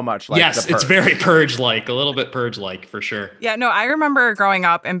felt so much like Yes, The it's Purge. very Purge-like, a little bit Purge-like for sure. Yeah, no, I remember growing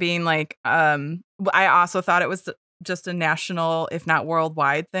up and being like, I also thought it was just a national, if not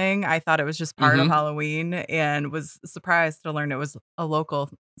worldwide thing. I thought it was just part of Halloween, and was surprised to learn it was a local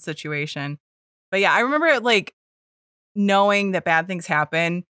situation. But yeah, I remember like knowing that bad things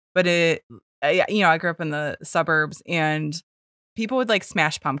happen, but I grew up in the suburbs, and people would like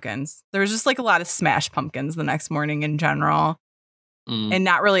smash pumpkins. There was just like a lot of smash pumpkins the next morning in general, and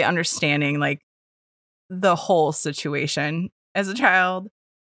not really understanding like the whole situation as a child.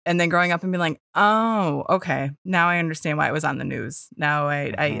 And then growing up and being like, oh, okay, now I understand why it was on the news. Now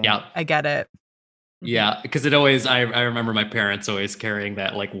I get it. Yeah, because it always, I remember my parents always carrying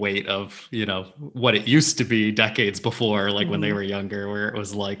that like weight of, what it used to be decades before, like when they were younger, where it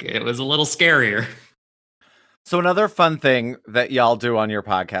was like, it was a little scarier. So another fun thing that y'all do on your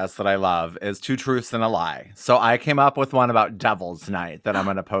podcast that I love is Two Truths and a Lie. So I came up with one about Devil's Night that I'm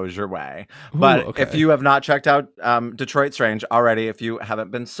going to pose your way. But okay. if you have not checked out Detroit Strange already, if you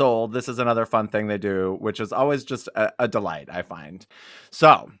haven't been sold, this is another fun thing they do, which is always just a delight, I find.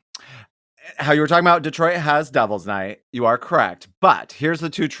 So how you were talking about Detroit has Devil's Night, you are correct. But here's the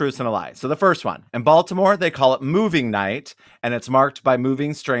two truths and a lie. So the first one, in Baltimore, they call it Moving Night, and it's marked by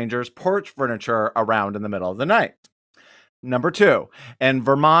moving strangers' porch furniture around in the middle of the night. Number two, in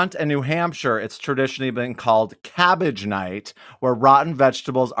Vermont and New Hampshire, it's traditionally been called Cabbage Night, where rotten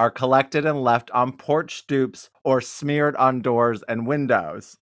vegetables are collected and left on porch stoops or smeared on doors and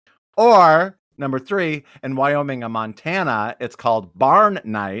windows. Or number three, in Wyoming and Montana, it's called Barn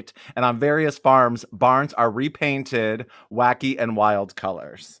Night, and on various farms, barns are repainted wacky and wild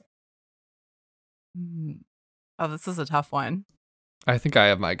colors. Oh, this is a tough one. I think I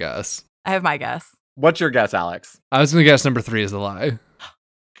have my guess. I have my guess. What's your guess, Alex? I was going to guess number 3 is the lie.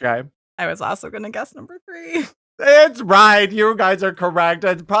 Okay. I was also going to guess number 3. It's right. You guys are correct.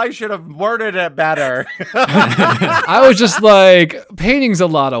 I probably should have worded it better. I was just like, painting's a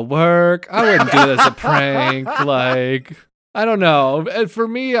lot of work. I wouldn't do it as a prank. Like, I don't know. And for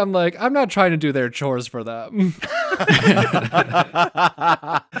me, I'm like, I'm not trying to do their chores for them.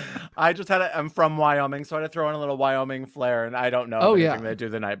 I just had I'm from Wyoming, so I had to throw in a little Wyoming flair, and I don't know anything they do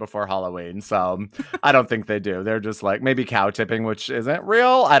the night before Halloween, so I don't think they do. They're just like maybe cow tipping, which isn't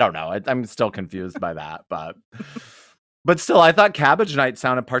real. I don't know. I'm still confused by that, but still, I thought Cabbage Night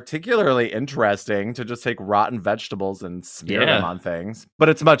sounded particularly interesting to just take rotten vegetables and smear them on things. But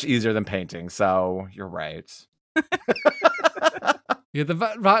it's much easier than painting, so you're right. Yeah, the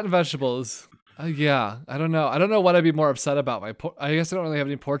rotten vegetables. Yeah, I don't know. I don't know what I'd be more upset about. I guess I don't really have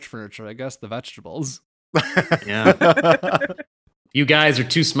any porch furniture. I guess the vegetables. Yeah. You guys are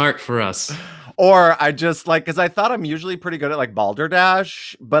too smart for us. Or I just because I thought I'm usually pretty good at like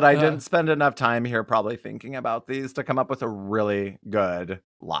Balderdash, but I didn't spend enough time here probably thinking about these to come up with a really good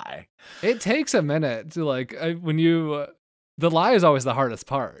lie. It takes a minute to the lie is always the hardest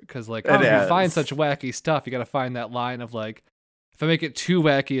part, because like It you is. find such wacky stuff, you got to find that line of like, if I make it too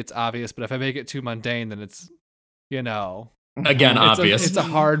wacky, it's obvious, but if I make it too mundane, then it's, Again, it's obvious. it's a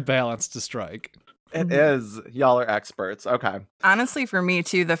hard balance to strike. It is. Y'all are experts. Okay. Honestly, for me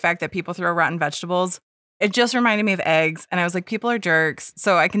too, the fact that people throw rotten vegetables, it just reminded me of eggs. And I was like, people are jerks.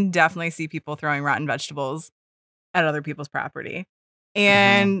 So I can definitely see people throwing rotten vegetables at other people's property.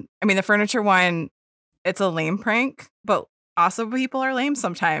 And I mean, the furniture one, it's a lame prank, but also people are lame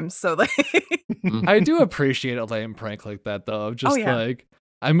sometimes. So like, I do appreciate a lame prank like that, though. Of just yeah. like,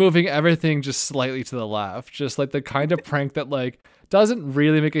 I'm moving everything just slightly to the left. Just like the kind of prank that like doesn't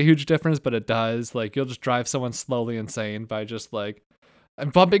really make a huge difference, but it does. Like, you'll just drive someone slowly insane by just like, I'm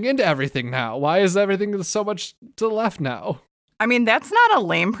bumping into everything now. Why is everything so much to the left now? I mean, that's not a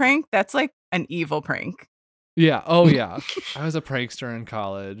lame prank. That's like an evil prank. Yeah. Oh, yeah. I was a prankster in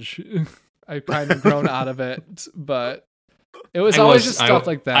college. I've kind of grown out of it, but It was I always was- just I- stuff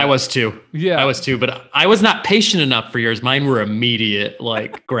like that. I was too. Yeah. I was too, but I was not patient enough for yours. Mine were immediate,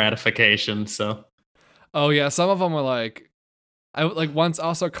 like gratification. So Oh yeah, some of them were like, I like once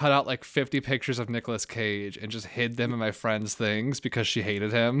also cut out like 50 pictures of Nicolas Cage and just hid them in my friend's things because she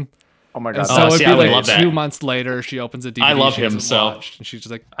hated him. Oh my And god. so Oh, it'd see, be I would like love that. 2 months later, she opens a DVD I love she him, hasn't so watched, and she's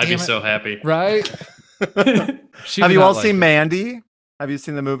just like, I'd be "Damn it." so happy. Right? She Have did you not all like seen it. Mandy? Have you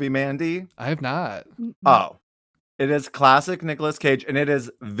seen the movie Mandy? I have not. Oh, it is classic Nicolas Cage, and it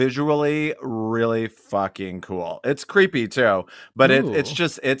is visually really fucking cool. It's creepy too, but it's Ooh.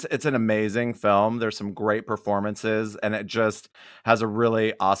 just it's an amazing film. There's some great performances, and it just has a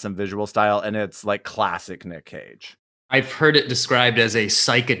really awesome visual style, and it's like classic Nick Cage. I've heard it described as a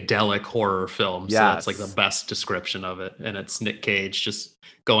psychedelic horror film. So that's like the Yes. best description of it. And it's Nick Cage just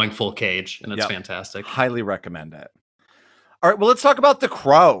going full Cage, and it's Yep. fantastic. Highly recommend it. All right, well, let's talk about The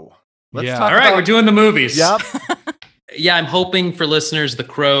Crow. Let's Yeah. talk All right, about, we're doing the movies. Yep. Yeah, I'm hoping for listeners, The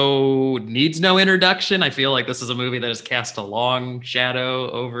Crow needs no introduction. I feel like this is a movie that has cast a long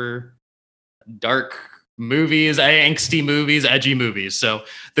shadow over dark movies, angsty movies, edgy movies. So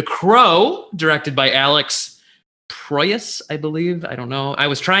The Crow, directed by Alex Proyas, I believe. I don't know. I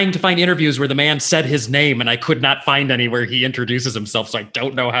was trying to find interviews where the man said his name, and I could not find any where he introduces himself, so I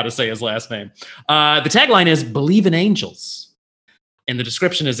don't know how to say his last name. The tagline is "Believe in Angels." And the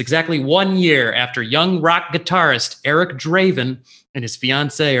description is exactly 1 year after young rock guitarist Eric Draven and his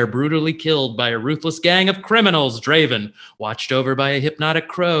fiancée are brutally killed by a ruthless gang of criminals. Draven, watched over by a hypnotic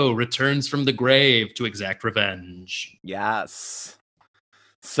crow, returns from the grave to exact revenge. Yes.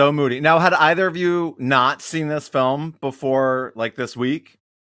 So moody. Now, had either of you not seen this film before, like this week?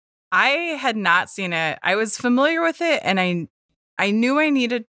 I had not seen it. I was familiar with it, and I knew I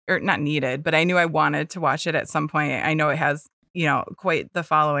needed, or not needed, but I knew I wanted to watch it at some point. I know it has, quite the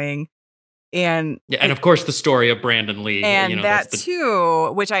following, and Yeah, and of course the story of Brandon Lee. and that's that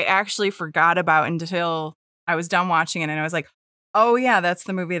too, which I actually forgot about until I was done watching it, and I was like, oh yeah, that's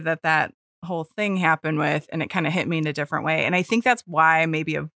the movie that whole thing happened with, and it kind of hit me in a different way, and I think that's why I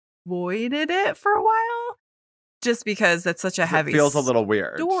maybe avoided it for a while, just because it's such a heavy It feels a little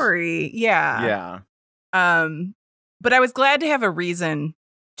weird. story. Yeah. But I was glad to have a reason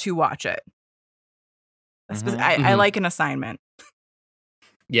to watch it. Mhm. I Mhm. like an assignment.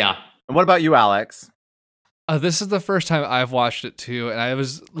 Yeah. And what about you, Alex? This is the first time I've watched it too, and I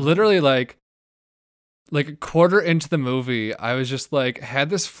was literally like a quarter into the movie, I was just like, had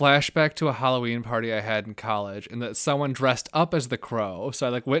this flashback to a Halloween party I had in college, and that someone dressed up as the Crow. So I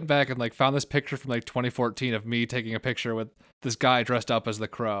like went back and like found this picture from like 2014 of me taking a picture with this guy dressed up as the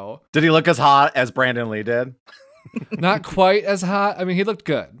Crow. Did he look as hot as Brandon Lee did? Not quite as hot. I mean, he looked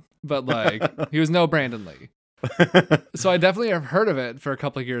good, but like he was no Brandon Lee. So I definitely have heard of it for a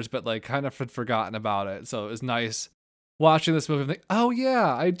couple of years, but like kind of had forgotten about it. So it was nice watching this movie and think, oh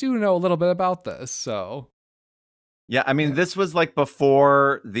yeah, I do know a little bit about this. So Yeah, I mean, this was like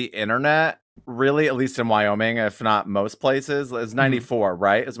before the internet, really, at least in Wyoming, if not most places. It's 94,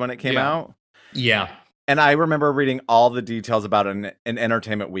 right? Is when it came Yeah. out. Yeah. And I remember reading all the details about it in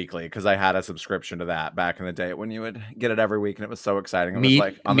Entertainment Weekly because I had a subscription to that back in the day when you would get it every week, and it was so exciting. It Me- was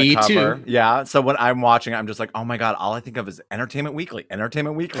like on me the cover. too. Yeah. So when I'm watching it, I'm just like, oh my God, all I think of is Entertainment Weekly,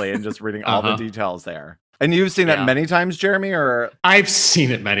 and just reading all the Uh-huh. details there. And you've seen it Yeah. many times, Jeremy, or I've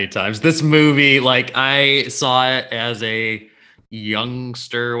seen it many times. This movie, like I saw it as a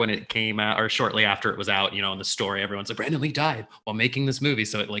youngster when it came out, or shortly after it was out, in the story, everyone's like, Brandon Lee died while making this movie.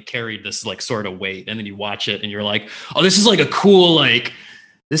 So it like carried this like sort of weight. And then you watch it and you're like, oh, this is like a cool, like,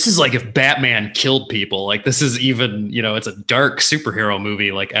 this is like if Batman killed people. Like this is even, it's a dark superhero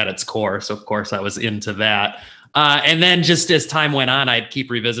movie, like at its core. So of course I was into that. And then just as time went on, I'd keep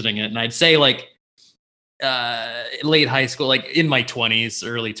revisiting it. And I'd say like, late high school, like in my 20s,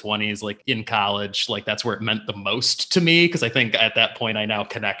 early 20s, like in college, like that's where it meant the most to me, because I think at that point I now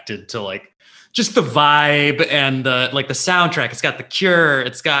connected to like just the vibe and the soundtrack. It's got The Cure,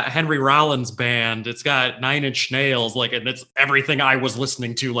 it's got Henry Rollins Band, it's got Nine Inch Nails, like, and it's everything I was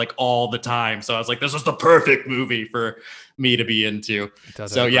listening to like all the time. So I was like, this is the perfect movie for me to be into. it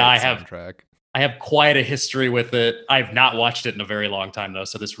does So, have a yeah, great I have- soundtrack. I have quite a history with it. I've not watched it in a very long time though,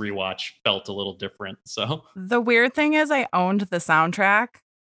 so this rewatch felt a little different. So The weird thing is I owned the soundtrack,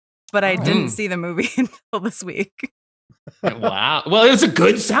 but I Oh. didn't see the movie until this week. wow. Well, it was a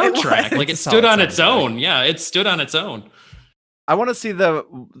good soundtrack. was. Like it It's stood solid on its soundtrack. own. Yeah, it stood on its own. I want to see the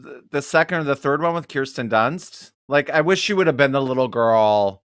second or the third one with Kirsten Dunst. Like, I wish she would have been the little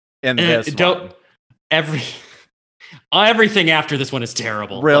girl in this one. Everything after this one is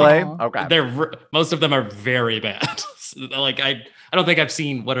terrible. Really? Aw. Okay. They're most of them are very bad. It's like I don't think I've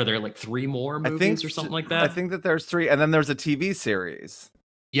seen, what are there, like 3 more movies or something like that? I think that there's 3, and then there's a TV series.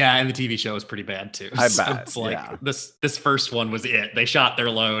 Yeah, and the TV show is pretty bad too. I So bet, it's like yeah. this first one was it. They shot their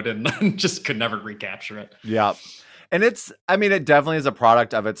load and then just could never recapture it. Yep. And it definitely is a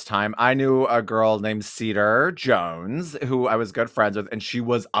product of its time. I knew a girl named Cedar Jones who I was good friends with, and she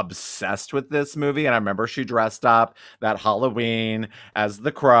was obsessed with this movie. And I remember she dressed up that Halloween as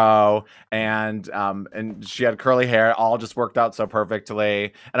the Crow, and she had curly hair. It all just worked out so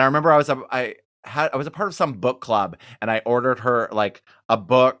perfectly. And I remember I was a part of some book club, and I ordered her like a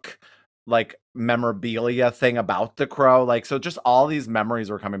book, like memorabilia thing about the Crow. Like, so just all these memories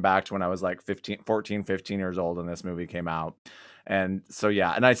were coming back to when I was like 15 years old and this movie came out. And so,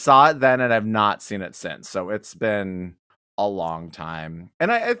 yeah, and I saw it then and I've not seen it since. So it's been a long time.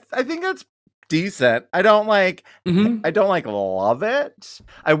 And I think it's decent. I don't like love it.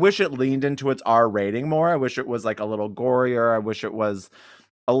 I wish it leaned into its R rating more. I wish it was like a little gorier. I wish it was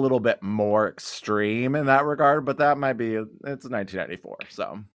a little bit more extreme in that regard, but that might be, it's 1994.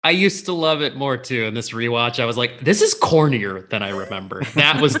 So I used to love it more too. In this rewatch, I was like, this is cornier than I remember.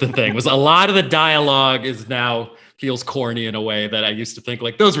 That was the thing, was a lot of the dialogue is now feels corny in a way that I used to think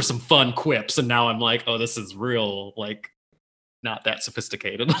like those were some fun quips. And now I'm like, oh, this is real, like not that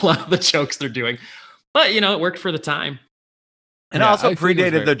sophisticated. A lot of the jokes they're doing, but it worked for the time. And Yeah, also I think it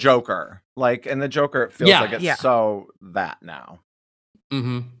was predated the Joker. Like, and the Joker, it feels like it's so that now.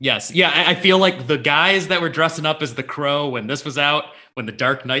 Mm-hmm. Yes. Yeah. I feel like the guys that were dressing up as the Crow when this was out, when The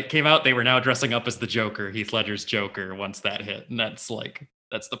Dark Knight came out, they were now dressing up as the Joker, Heath Ledger's Joker, once that hit. And that's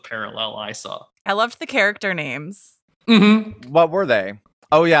the parallel I saw. I loved the character names. Mm-hmm. What were they?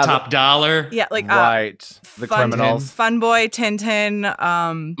 Oh, yeah. Top Dollar. Yeah, like right. The Fun- criminals. Fun Boy, Tintin.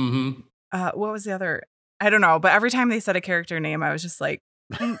 Mm-hmm. What was the other? I don't know. But every time they said a character name, I was just like,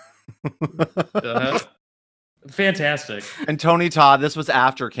 Fantastic. And Tony Todd, this was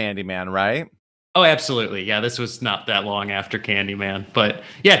after Candyman, right? Oh, absolutely. Yeah, this was not that long after Candyman, but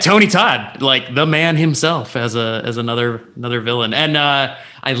yeah, Tony Todd, like the man himself, as another villain. And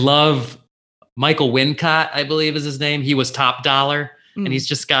I love Michael Wincott, I believe is his name. He was Top Dollar, and he's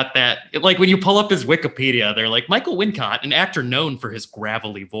just got that. Like when you pull up his Wikipedia, they're like Michael Wincott, an actor known for his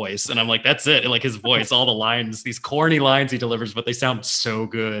gravelly voice, and I'm like, that's it. Like his voice, all the lines, these corny lines he delivers, but they sound so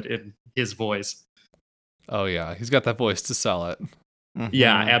good in his voice. Oh yeah, he's got that voice to sell it. Mm-hmm.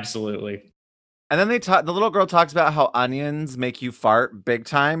 Yeah, absolutely. And then the little girl talks about how onions make you fart big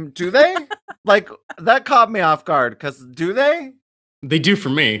time. Do they? Like, that caught me off guard, because do they? They do for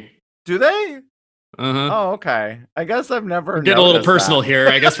me. Do they? Uh-huh. Oh, okay. I guess I've never Get a little noticed personal that. here.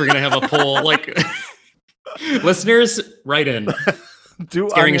 I guess we're going to have a poll. Like, listeners, write in.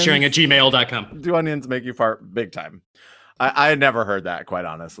 ScaringandSharing at gmail.com. Do onions make you fart big time? I had never heard that, quite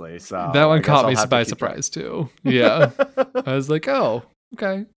honestly. So That one I guess caught I'll me have to by keep surprise too. Yeah. I was like, oh,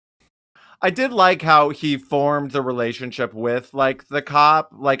 okay. I did like how he formed the relationship with like the cop.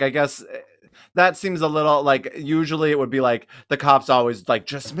 Like, I guess that seems a little like, usually it would be like the cop's always like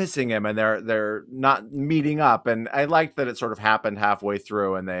just missing him and they're not meeting up. And I liked that it sort of happened halfway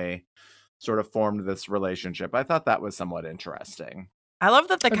through and they sort of formed this relationship. I thought that was somewhat interesting. I love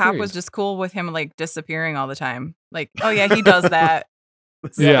that the cop Agreed. was just cool with him like disappearing all the time. Like, oh yeah, he does that.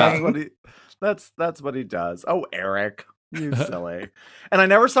 Yeah. That's what he does. Oh, Eric, you silly. And I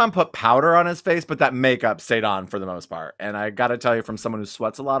never saw him put powder on his face, but that makeup stayed on for the most part. And I got to tell you, from someone who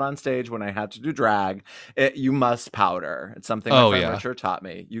sweats a lot on stage, when I had to do drag, you must powder. It's something my friend Richard taught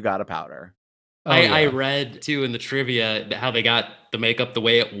me. You got to powder. Oh, I read too in the trivia how they got the makeup the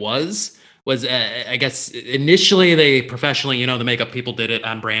way it was I guess initially they professionally, the makeup people did it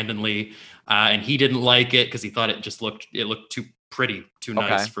on Brandon Lee, and he didn't like it because he thought it just looked too pretty, too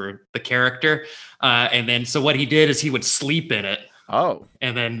nice for the character. And then so what he did is he would sleep in it. Oh.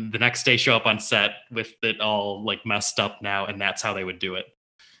 And then the next day show up on set with it all like messed up now, and that's how they would do it.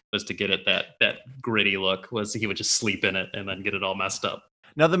 Was to get it that gritty look. Was he would just sleep in it and then get it all messed up.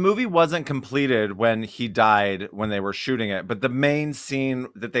 Now, the movie wasn't completed when he died when they were shooting it, but the main scene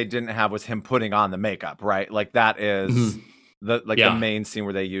that they didn't have was him putting on the makeup, right? Like that is the main scene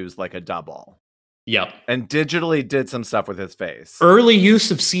where they used like a double. Yep. And digitally did some stuff with his face. Early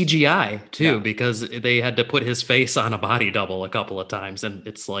use of CGI too, because they had to put his face on a body double a couple of times. And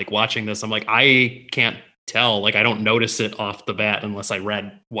it's like watching this, I'm like, I can't tell. Like I don't notice it off the bat unless I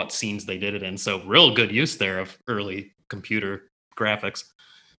read what scenes they did it in. So real good use there of early computer graphics.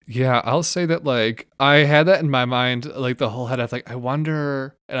 Yeah, I'll say that like I had that in my mind like the whole head. I was like, I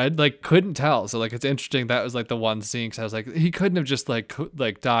wonder, and I like couldn't tell. So like it's interesting that was like the one scene because I was like, he couldn't have just like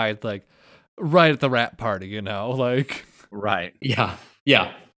died like right at the rap party, like right. Yeah.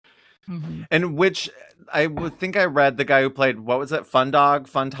 And which I would think I read the guy who played, what was it? Fun Dog,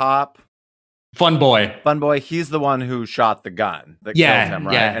 Fun Top, Fun boy. Fun Boy. He's the one who shot the gun that Yeah, killed him,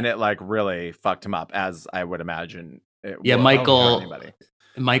 right? yeah. And it like really fucked him up, as I would imagine. It Yeah, would Michael- for anybody.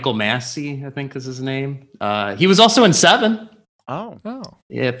 Michael Massey, I think is his name. He was also in Seven. Oh, Oh.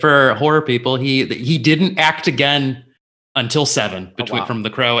 Yeah, for horror people, he didn't act again until Seven wow. from The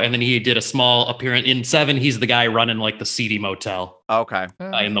Crow, and then he did a small appearance in Seven. He's the guy running like the seedy motel okay.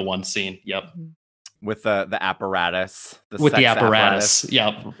 in the one scene. Yep, With the apparatus, with the sex apparatus.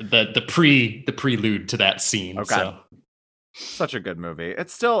 Yep, the prelude to that scene. Okay. So. Such a good movie.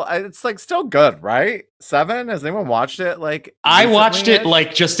 It's still good, right? Seven. Has anyone watched it? Like I watched it recently-ish?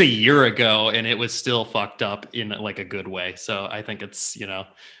 like just a year ago, and it was still fucked up in like a good way. So I think it's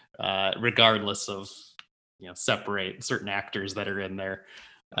regardless of separate certain actors that are in there.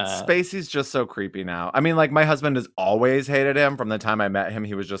 Spacey's just so creepy now. I mean, like my husband has always hated him from the time I met him.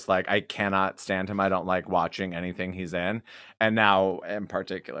 He was just like, I cannot stand him. I don't like watching anything he's in. And now, in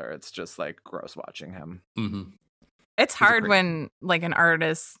particular, it's just like gross watching him. Mhm. It's He's a hard great- when like an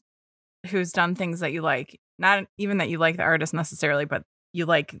artist who's done things that you like, not even that you like the artist necessarily, but you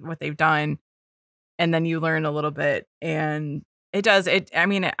like what they've done, and then you learn a little bit, and it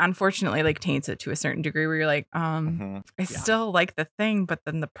unfortunately like taints it to a certain degree where you're like, Mhm. I still like the thing, but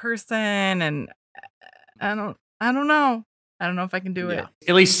then the person, and I don't know. I don't know if I can do it. Yeah.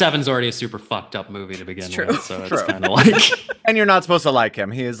 At least Seven's already a super fucked up movie to begin It's true. with, so True. it's kind of like And you're not supposed to like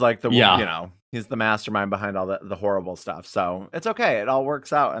him. He is like Yeah. he's the mastermind behind all the horrible stuff. So it's okay. It all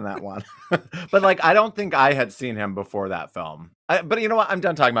works out in that one. But like, I don't think I had seen him before that film. But you know what? I'm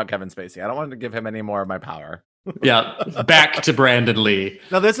done talking about Kevin Spacey. I don't want to give him any more of my power. yeah. Back to Brandon Lee.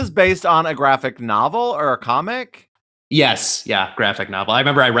 Now, this is based on a graphic novel or a comic? Yes, yeah, graphic novel. I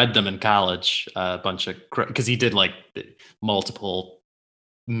remember I read them in college, a bunch of because he did like multiple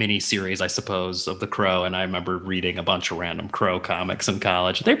mini series, I suppose, of The Crow, and I remember reading a bunch of random Crow comics in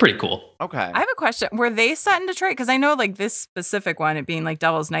college. They're pretty cool. Okay. I have a question. Were they set in Detroit? Because I know like this specific one, it being like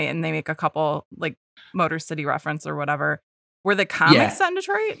Devil's Night, and they make a couple like Motor City reference or whatever. Were the comics Yeah. set in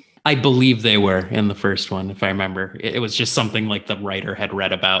Detroit? I believe they were in the first one, if I remember. It was just something like the writer had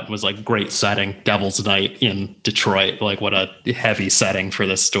read about. It was like great setting, Devil's Night in Detroit. Like what a heavy setting for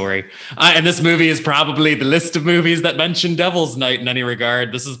this story. And this movie is probably the list of movies that mention Devil's Night in any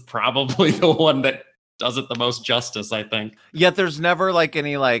regard. This is probably the one that does it the most justice, I think. Yet there's never like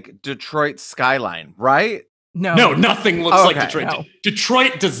any like Detroit skyline, right? No. No, nothing looks Oh, like okay. Detroit. No.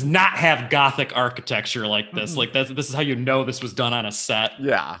 Detroit does not have Gothic architecture like this. Mhm. Like this is how you know this was done on a set.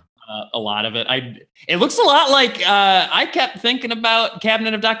 Yeah. A lot of it. It looks a lot like I kept thinking about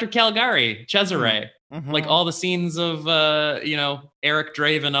Cabinet of Dr. Caligari, Cesare. Mhm. Like all the scenes of Eric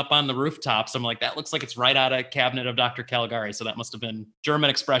Draven up on the rooftops. I'm like, that looks like it's right out of Cabinet of Dr. Caligari. So that must have been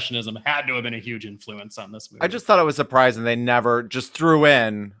German Expressionism had to have been a huge influence on this movie. I just thought it was surprising they never just threw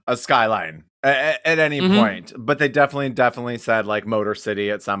in a skyline at any Mhm. point, but they definitely said like Motor City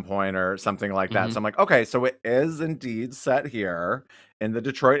at some point or something like that. Mhm. So I'm like, okay, so it is indeed set here in the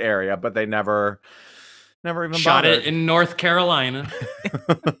Detroit area, but they never even shot bothered. it in North Carolina.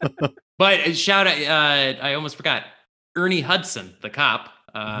 But shout out, I almost forgot Ernie Hudson, the cop.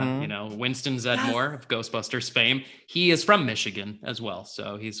 Mhm. Winston Zeddemore of Ghostbusters fame. He is from Michigan as well.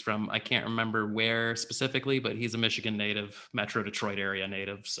 So he's from, I can't remember where specifically, but he's a Michigan native, Metro Detroit area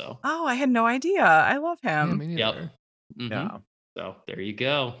native. So, Oh, I had no idea. I love Yeah, him. me yep. neither. Mhm. Yeah. So there you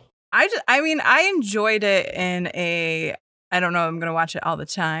go. I enjoyed it in a, I don't know, I'm going to watch it all the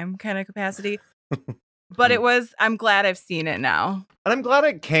time kind of capacity. But I'm glad I've seen it now. And I'm glad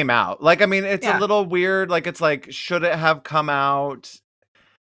it came out. Like, I mean, it's Yeah. a little weird. Like, it's like, should it have come out?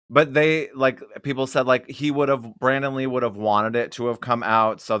 But they, like, people said, like, Brandon Lee would have wanted it to have come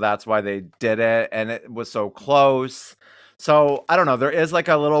out. So that's why they did it. And it was so close. So I don't know. There is like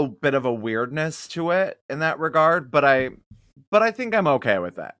a little bit of a weirdness to it in that regard. But I think I'm okay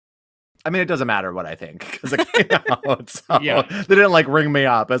with that. I mean, it doesn't matter what I think because it came out. So Yeah. they didn't like ring me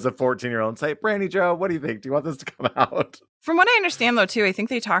up as a 14-year-old and say, Brandy Joe, what do you think? Do you want this to come out? From what I understand, though, too, I think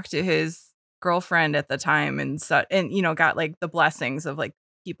they talked to his girlfriend at the time and got like the blessings of like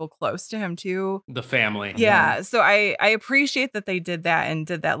people close to him too. The family. Yeah. So I appreciate that they did that and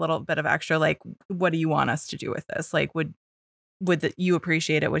did that little bit of extra. Like, what do you want us to do with this? Like, would you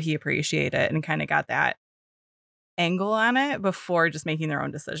appreciate it? Would he appreciate it? And kind of got that angle on it before just making their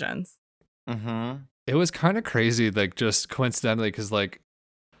own decisions. Mm-hmm. It was kind of crazy, like just coincidentally, because like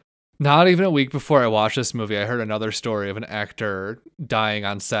not even a week before I watched this movie, I heard another story of an actor dying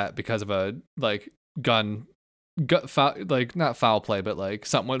on set because of a like like not foul play, but like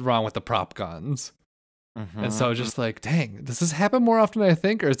something went wrong with the prop guns. And so just like, dang, does this happen more often than I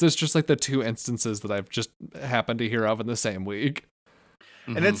think? Or is this just like the 2 instances that I've just happened to hear of in the same week?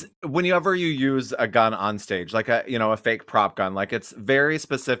 And it's whenever you use a gun on stage, like a fake prop gun, like it's very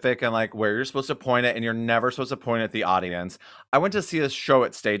specific and like where you're supposed to point it, and you're never supposed to point at the audience. I went to see a show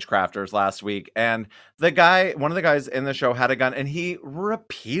at Stagecrafters last week, and one of the guys in the show had a gun, and he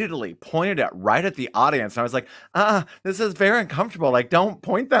repeatedly pointed it right at the audience. And I was like, this is very uncomfortable. Like, don't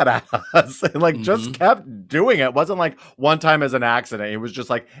point that at us. And like just kept doing it. It wasn't like one time as an accident. He was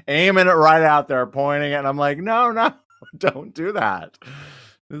just like aiming it right out there, pointing it. And I'm like, no, don't do that.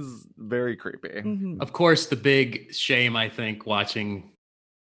 This is very creepy. Of course, the big shame, I think, rewatching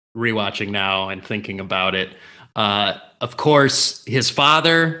now and thinking about it. Of course, his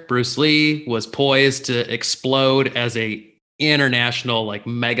father, Bruce Lee, was poised to explode as a international like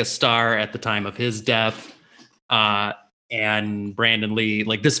megastar at the time of his death. And Brandon Lee,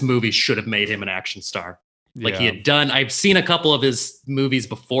 like this movie should have made him an action star. Like he had done, I've seen a couple of his movies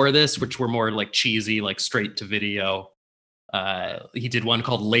before this, which were more like cheesy, like straight to video. He did one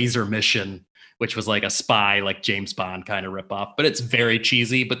called Laser Mission, which was like a spy, like James Bond kind of ripoff, but it's very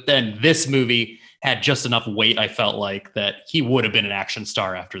cheesy. But then this movie had just enough weight, I felt like, that he would have been an action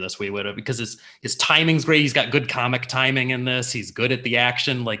star after this. We would have, because his timing's great. He's got good comic timing in this. He's good at the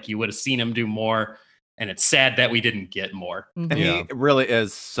action. Like you would have seen him do more. And it's sad that we didn't get more. And he really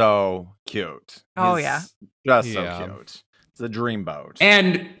is so cute. Oh, He's just so cute. It's a dreamboat.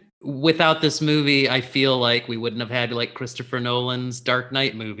 And without this movie, I feel like we wouldn't have had like Christopher Nolan's Dark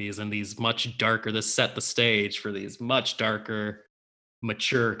Knight movies and these much darker, this set the stage for these much darker,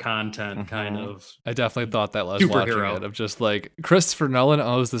 mature content kind of. I definitely thought that last watching superhero. it, of just like Christopher Nolan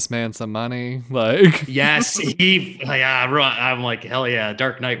owes this man some money. Like, yes, I'm like, hell yeah,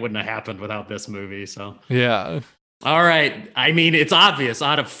 Dark Knight wouldn't have happened without this movie. So yeah. All right. I mean, it's obvious.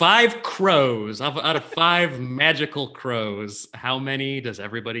 Out of 5 crows, out of 5 magical crows, how many does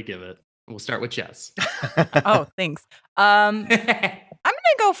everybody give it? We'll start with Jess. Oh, thanks. I'm gonna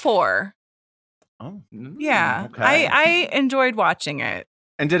go 4. Oh, Yeah, okay. I enjoyed watching it.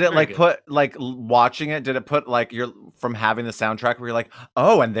 And did it Very good. watching it? Did it put like you're from having the soundtrack where you're like,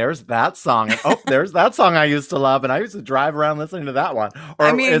 oh, and there's that song, and oh, there's that song I used to love, and I used to drive around listening to that one?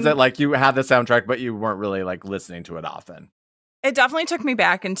 Or is it like you had the soundtrack but you weren't really like listening to it often? It definitely took me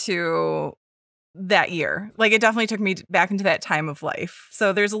back into that year. Like it definitely took me back into that time of life.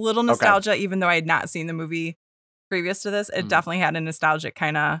 So there's a little nostalgia, even though I had not seen the movie previous to this. It definitely had a nostalgic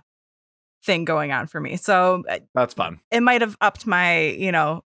kind of thing going on for me. So That's fun. it might have upped my,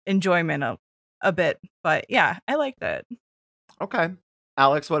 enjoyment a bit. But yeah, I liked it. Okay.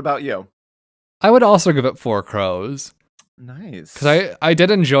 Alex, what about you? I would also give it 4 crows. Nice. Because I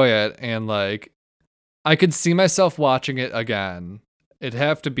did enjoy it, and like I could see myself watching it again. It'd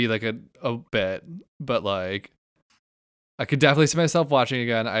have to be like a bit, but like I could definitely see myself watching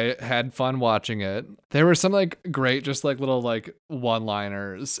again. I had fun watching it. There were some like great, just like little like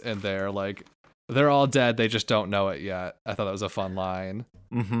one-liners in there. Like they're all dead, they just don't know it yet. I thought that was a fun line.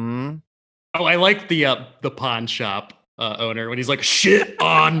 Mm-hmm. Oh, I like the pawn shop owner when he's like, shit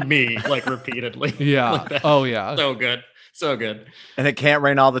on me, like repeatedly. Yeah. Like that. Oh yeah. So good. So good. And it can't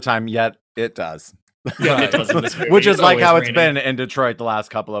rain all the time, yet it does. Yeah, it does in this movie. Which is like always how it's raining. been in Detroit the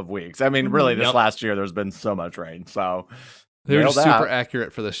last couple of weeks. I mean, really, this last year there's been so much rain. So They're nail just that. super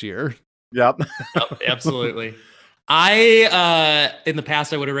accurate for this year. Yep. Yep, absolutely. I in the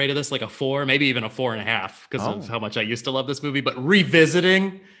past I would have rated this like a 4, maybe even a 4.5 because of how much I used to love this movie. But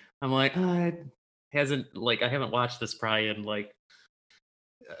revisiting, I'm like, I haven't watched this probably in like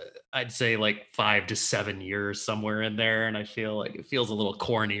I'd say like 5 to 7 years, somewhere in there, and I feel like it feels a little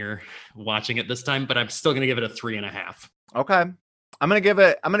cornier watching it this time. But I'm still gonna give it a 3.5. Okay. I'm gonna give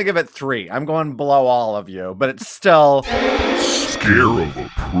it 3. I'm going below all of you, but it's still Scare of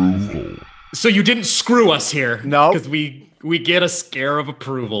approval. So you didn't screw us here, No. because we get a scare of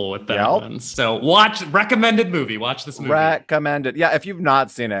approval with that Yep. one. So recommended movie. Watch this movie. recommended. Yeah, if you've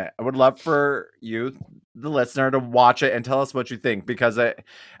not seen it, I would love for you, the listener, to watch it and tell us what you think, because it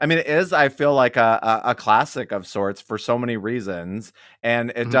is, I feel like a classic of sorts for so many reasons,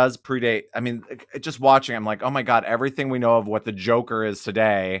 and it does predate. I mean, just watching, I'm like, oh my god, everything we know of what the Joker is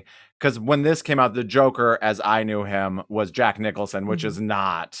today. Because when this came out, the Joker, as I knew him, was Jack Nicholson, which is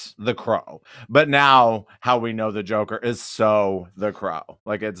not the Crow. But now, how we know the Joker is so the Crow.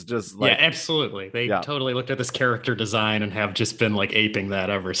 Like, it's just like, yeah, absolutely. They totally looked at this character design and have just been like aping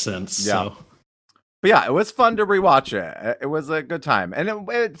that ever since. Yeah. So. But yeah, it was fun to rewatch it. It was a good time. And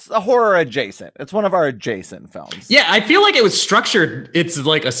it's a horror adjacent. It's one of our adjacent films. Yeah, I feel like it was structured. It's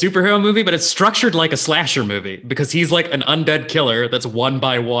like a superhero movie, but it's structured like a slasher movie because he's like an undead killer that's one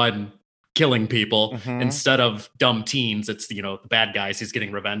by one killing people Mhm. instead of dumb teens. It's, the bad guys he's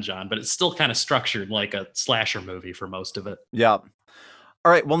getting revenge on, but it's still kind of structured like a slasher movie for most of it. Yep.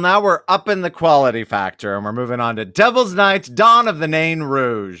 All right, well, now we're up in the quality factor, and we're moving on to Devil's Night, Dawn of the Nain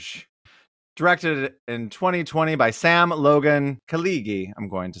Rouge. Directed in 2020 by Sam Logan Kaligi, I'm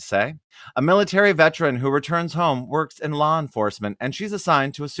going to say. A military veteran who returns home works in law enforcement, and she's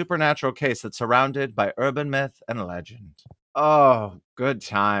assigned to a supernatural case that's surrounded by urban myth and legend. Oh, good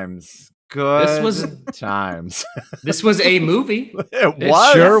times. Good times. This was a movie. It It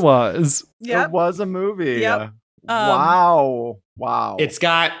was. sure was. Yep. It was a movie. Yep. Wow. It's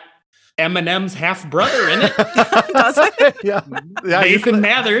got Eminem's half brother in it. Does it? yeah. Yeah. Nathan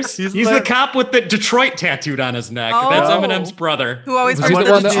Mathers. he's He's the- the cop with the Detroit tattooed on his neck. Oh. That's Eminem's brother. Who always He's wears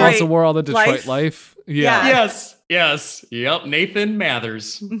the one that Detroit also wore all the Detroit Life. life. Yeah. Yeah. Yes. Yep. Nathan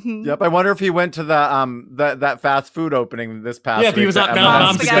Mathers. Mhm. Yep. I wonder if he went to the that fast food opening this past Yeah, if he week was that on Eminem-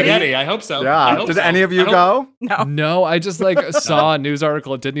 Mom Spaghetti? Spaghetti. I hope so. I Yeah. hope Did so. any of you I hope- go? No. No, I just saw a news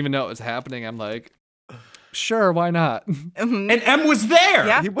article, didn't even know it was happening. I'm like, sure, why not? Mhm. And M was there.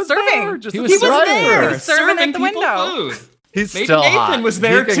 Yeah. He was Serving. there. Just He a was He was driver. there. He was serving at the people window. food. He's Maybe still Nathan hot. was He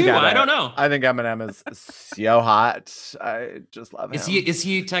there can too. get I it. don't know. I think Eminem is so hot. I just love him. Is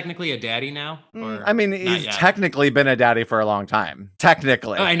he technically a daddy now? Or I mean, not he's yet? technically been a daddy for a long time.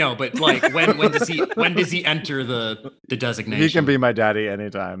 Technically, I know, but like when does he enter the designation? he can be my daddy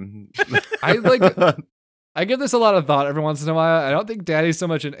anytime. I give this a lot of thought every once in a while. I don't think daddy's so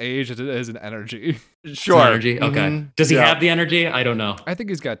much an age as it is an energy. Sure. Energy. Okay. Mhm. Does he Yeah. have the energy? I don't know. I think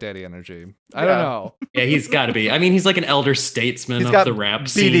he's got daddy energy. I Yeah. don't know. Yeah, he's got to be. I mean, he's like an elder statesman He's of got the rap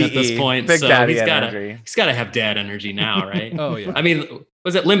scene at this BDE, point. Big so Daddy he's energy. got to have dad energy now, right? Oh yeah. I mean,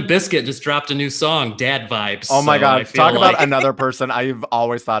 was it Limp Bizkit just dropped a new song, Dad Vibes? Oh my so I God! feel Talk about like another person I've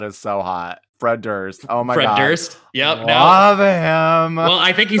always thought is so hot. Fred Durst. Oh my Fred God. Durst. Yep. No. Love him. Well,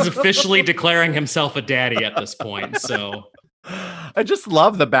 I think he's officially declaring himself a daddy at this point. So I just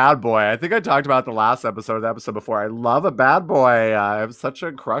love the bad boy. I think I talked about the last episode, the episode before. I love a bad boy. I have such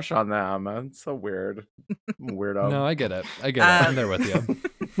a crush on them. It's so weird. I'm a weirdo. No, I get it. I'm there with you.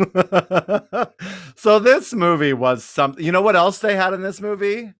 So this movie was something. You know what else they had in this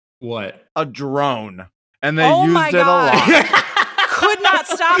movie? what? A drone, and they Oh my used it a God. lot. Could not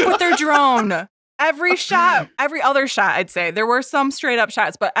stop with their drone. Every other shot, I'd say. There were some straight up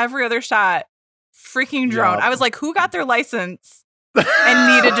shots, but every other shot, freaking drone. Yup. I was like, who got their license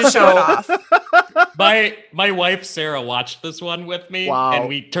and needed to show it off? My wife Sarah watched this one with me, Wow. and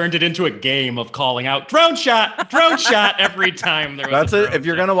we turned it into a game of calling out drone shot every time there was. That's a it. drone If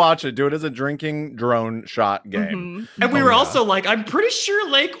you're shot. gonna watch it, do it as a drinking drone shot game. Mhm. And we Oh, were yeah. also like, I'm pretty sure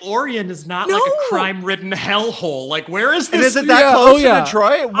Lake Orion is not like No. a crime-ridden hellhole. Like, where is this? And is it that Yeah, close oh, yeah. to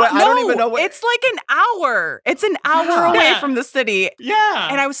Detroit? I don't even know what. It's like an hour. It's an hour away Yeah. from the city. Yeah.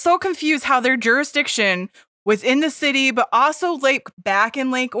 And I was so confused how their jurisdiction was in the city, but also back in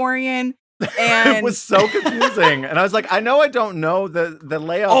Lake Orion. And It was so confusing, and I was like, I know I don't know the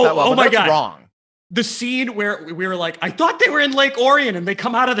layout Oh, that well, oh but my that's God. wrong. the scene where we were like, I thought they were in Lake Orion, and they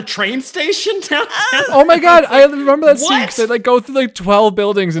come out of the train station downtown. Oh my God, I remember that scene. 'Cause What? they go through 12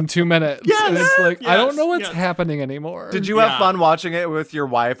 buildings in 2 minutes. And it's Yes, I don't know yes, what's yes. happening anymore. Did you have Yeah. fun watching it with your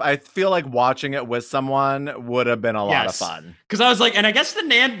wife? I feel like watching it with someone would have been a lot of Yes. fun. Because I was like, and I guess the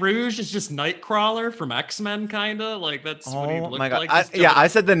Nan Rouge is just Nightcrawler from X-Men, kind of like that's what he Oh looked my God! like. I, Just yeah, jumping- I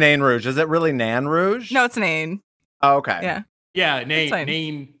said the Nain Rouge. Is it really Nan Rouge? no, it's Nain. Oh, okay. Yeah. yeah, fine.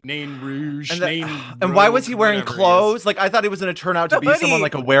 Nain Rouge, And, the- Nain and why was Rogue, he wearing whatever he is. clothes? Like I thought he was going to turn out to The be hoodie. someone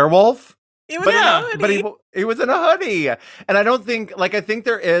like a werewolf. It was But, in a yeah, hoodie. but he was in a hoodie, and I don't think like I think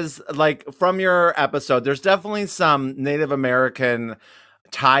there is like from your episode. There's definitely some Native American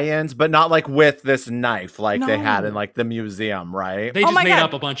tie-ins, but not like with this knife like they had in No. like the museum, right? They Oh just my made God.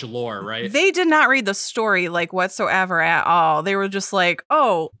 up a bunch of lore, right? They did not read the story like whatsoever at all. They were just like,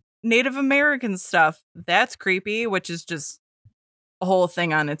 oh, Native American stuff. That's creepy, which is just a whole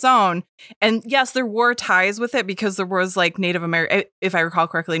thing on its own. And yes, there were ties with it because there was like Native American, if I recall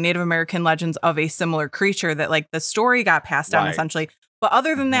correctly, Native American legends of a similar creature that like the story got passed down Right. essentially. But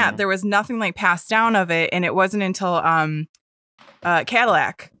other than that, Mhm. there was nothing like passed down of it. And it wasn't until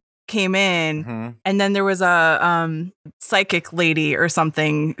Cadillac came in Mhm. and then there was a psychic lady or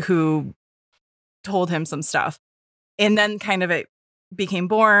something who told him some stuff. And then kind of it became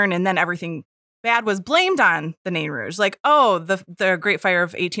born, and then everything bad was blamed on the Nain Rouge. Like, oh, the Great Fire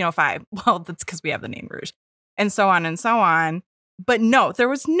of 1805. Well, that's because we have the Nain Rouge. And so on and so on. But no, there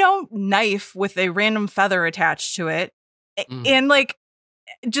was no knife with a random feather attached to it. Mm. And like,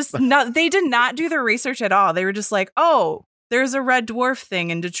 just not, they did not do their research at all. They were just like, oh, there's a red dwarf thing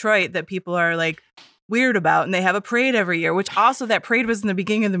in Detroit that people are like weird about. And they have a parade every year, which also that parade was in the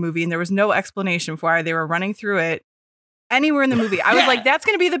beginning of the movie and there was no explanation for why they were running through it anywhere in the movie. I was like, that's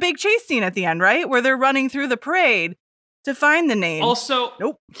going to be the big chase scene at the end, right? Where they're running through the parade to find the name. Also,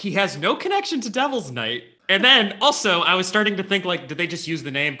 nope. He has no connection to Devil's Night. And then also I was starting to think like, did they just use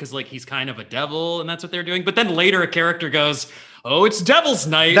the name because like he's kind of a devil and that's what they're doing? But then later a character goes, oh, it's Devil's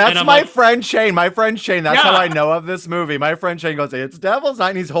Night. That's and my like, friend Shane. My friend Shane. That's how I know of this movie. My friend Shane goes, it's Devil's Night.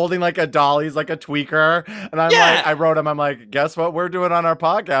 And he's holding like a doll. He's like a tweaker. And I'm like, I wrote him. I'm like, guess what we're doing on our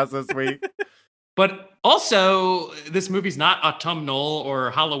podcast this week? But also, this movie's not autumnal or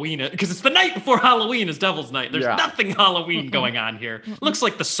Halloween because it's the night before Halloween is Devil's Night. There's nothing Halloween going on here. It looks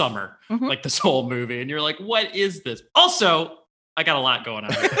like the summer, like this whole movie. And you're like, what is this? Also, I got a lot going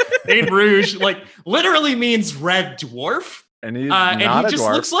on here. Nain Rouge, like, literally means red dwarf. And he's and not he a just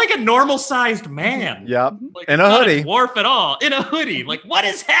dwarf. looks like a normal-sized man. Yep. Like, In a not hoodie. Dwarf at all. In a hoodie. Like, what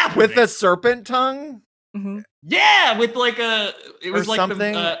is happening? With the serpent tongue? Yeah, with like a... It was Or like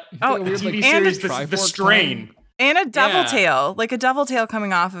something. the Weird, TV like, series, the Trifork Strain. tongue. And a devil Yeah. tail, like a devil tail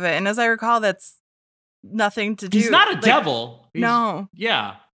coming off of it. And as I recall, that's nothing to do. He's not a like, devil. He's- No.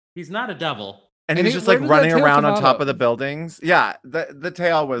 Yeah, he's not a devil. And And he's he- just where like did that running tail around come on out top of? of the buildings. Yeah, the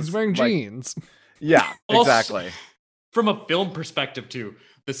tail was He's wearing like- jeans. Yeah, Also- exactly. From a film perspective, too,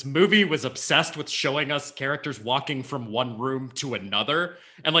 this movie was obsessed with showing us characters walking from one room to another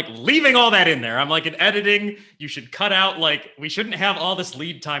and like leaving all that in there. I'm like, in editing, you should cut out, like, we shouldn't have all this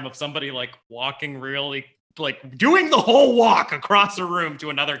lead time of somebody like walking really, like doing the whole walk across a room to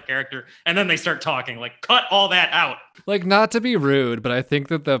another character. And then they start talking, like, cut all that out. Like, not to be rude, but I think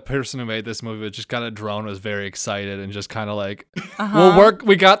that the person who made this movie just got a drone, was very excited and just kind of like,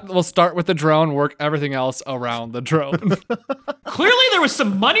 we'll start with the drone, work everything else around the drone. Clearly there was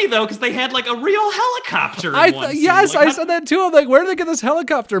some money though, because they had like a real helicopter. In one scene. Yes, Like, I said that too. I'm like, where did they get this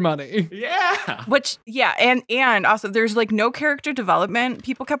helicopter money? Yeah. Which, yeah, and also there's like no character development.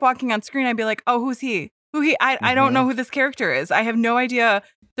 People kept walking on screen. I'd be like, oh, who's he? I don't know who this character is. I have no idea.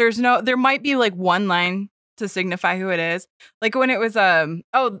 There might be like one line to signify who it is. Like when it was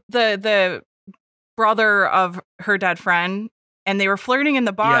the brother of her dead friend, and they were flirting in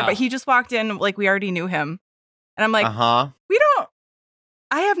the bar, Yeah. but he just walked in like we already knew him. And I'm like,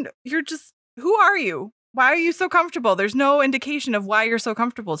 who are you? Why are you so comfortable? There's no indication of why you're so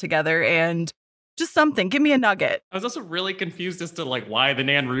comfortable together, and just something. Give me a nugget. I was also really confused as to like why the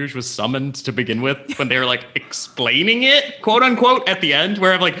Nain Rouge was summoned to begin with when they were like explaining it, quote unquote, at the end,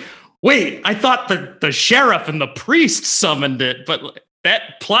 where I'm like, wait, I thought the sheriff and the priest summoned it, but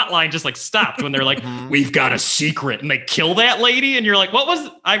that plot line just like stopped when they're like, we've got a secret, and they kill that lady, and you're like,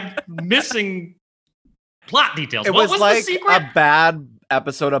 I'm missing plot details. It What was the like secret? a bad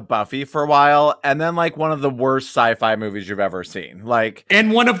episode of Buffy for a while, and then like one of the worst sci-fi movies you've ever seen. Like,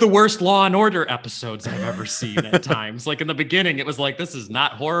 And one of the worst Law and Order episodes I've ever seen at times. Like in the beginning, it was like, this is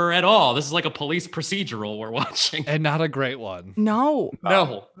not horror at all. This is like a police procedural we're watching. And not a great one. No.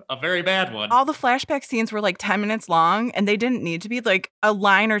 No, a very bad one. All the flashback scenes were like 10 minutes long, and they didn't need to be. Like a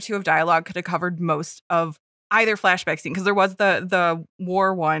line or two of dialogue could have covered most of either flashback scene, because there was the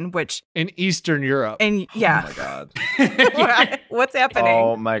war one, which In Eastern Europe. and yeah. oh my god. What's happening?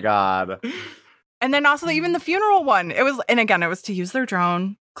 Oh my god. And then also even the funeral one. It was, and again, it was to use their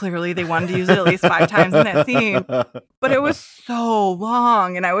drone. Clearly they wanted to use it at least 5 times in that scene. But it was so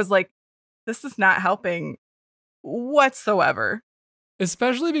long, and I was like, this is not helping whatsoever.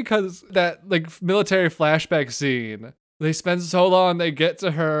 Especially because that like military flashback scene, they spend so long, they get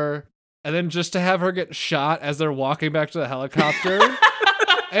to her, and then just to have her get shot as they're walking back to the helicopter.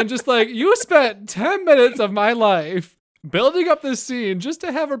 And just like, you spent 10 minutes of my life building up this scene just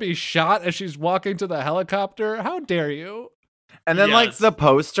to have her be shot as she's walking to the helicopter. How dare you? And then like Yes. the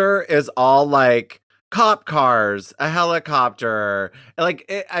poster is all like cop cars, a helicopter.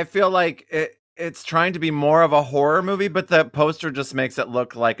 Like I feel like it's trying to be more of a horror movie, but the poster just makes it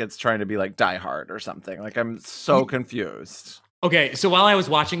look like it's trying to be like Die Hard or something. Like I'm so confused. Okay, so while I was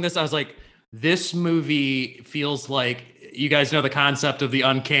watching this, I was like, this movie feels like, you guys know the concept of the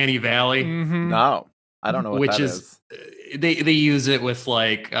uncanny valley, Mhm. No, I don't know what which that is they use it with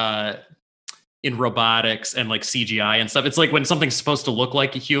like in robotics and like CGI and stuff. It's like when something's supposed to look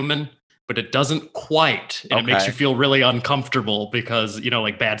like a human, but it doesn't quite, and it makes Okay. you feel really uncomfortable because, you know,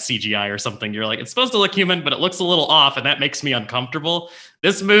 like bad CGI or something. You're like, it's supposed to look human, but it looks a little off, and that makes me uncomfortable.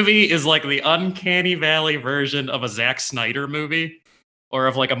 This movie is like the uncanny valley version of a Zack Snyder movie. Or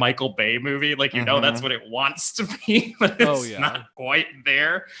of like a Michael Bay movie, like, you know, that's what it wants to be, but it's Oh, yeah. not quite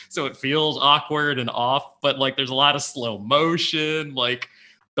there. So it feels awkward and off, but like there's a lot of slow motion, like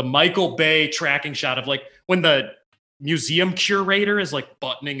the Michael Bay tracking shot of like when the museum curator is like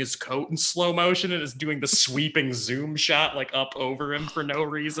buttoning his coat in slow motion and is doing the sweeping zoom shot like up over him for no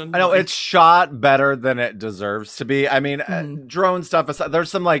reason. I know it's shot better than it deserves to be. I mean, drone stuff aside, there's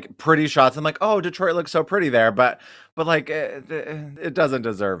some like pretty shots. I'm like, oh, Detroit looks so pretty there, but like it doesn't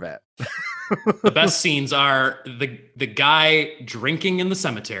deserve it. The best scenes are the guy drinking in the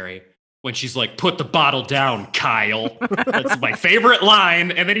cemetery when she's like, put the bottle down, Kyle. That's my favorite line.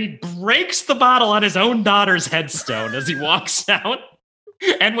 And then he breaks the bottle on his own daughter's headstone as he walks out.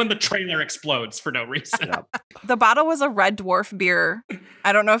 And when the trailer explodes for no reason. Yeah. The bottle was a Red Dwarf beer.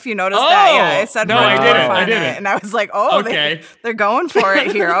 I don't know if you noticed that. Yeah, I said no, Red I Dwarf didn't. on I didn't. it, and I was like, oh, Okay. they're going for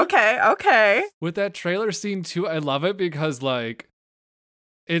it here. Okay. With that trailer scene too, I love it because like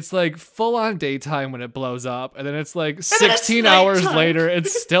it's like full on daytime when it blows up, and then it's like 16 hours later,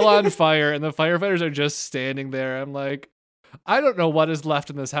 it's still on fire, and the firefighters are just standing there. I'm like, I don't know what is left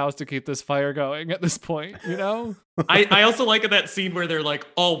in this house to keep this fire going at this point, you know? I also like that scene where they're like,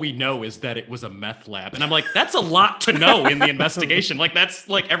 all we know is that it was a meth lab. And I'm like, that's a lot to know in the investigation. Like, that's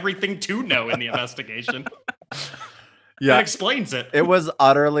like everything to know in the investigation. Yeah. That explains it. It was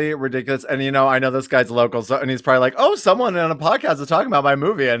utterly ridiculous. And, you know, I know this guy's local, and he's probably like, oh, someone on a podcast is talking about my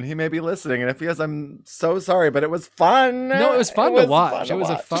movie, and he may be listening. And if he is, I'm so sorry, but it was fun. No, it was fun to watch. It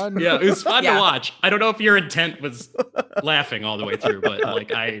was a fun. Yeah, it was fun Yeah. to watch. I don't know if your intent was laughing all the way through, but like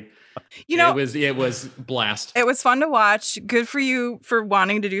You know, it was blast. it was fun to watch. Good for you for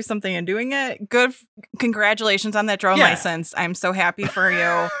wanting to do something and doing it. Congratulations on that drone Yeah. license. I'm so happy for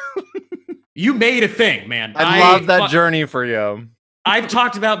you. You made a thing, man. I love that journey for you. I've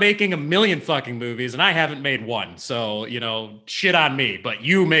talked about making a million fucking movies, and I haven't made one. So, you know, shit on me, but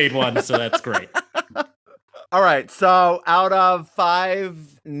you made one, so that's great. All right. So out of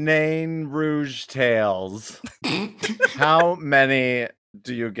 5 Nain Rouge tales, how many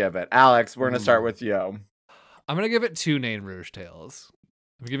do you give it? Alex, we're going to start with you. I'm going to give it 2 Nain Rouge tales.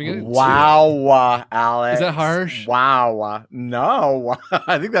 I'm giving it 2. Wow, Alex. Is that harsh? Wow. No,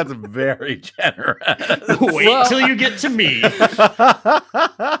 I think that's very generous. Wait till you get to me.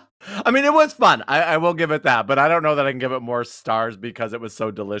 I mean, it was fun. I will give it that, but I don't know that I can give it more stars because it was so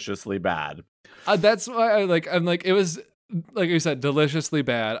deliciously bad. That's why I'm like, it was, like you said, deliciously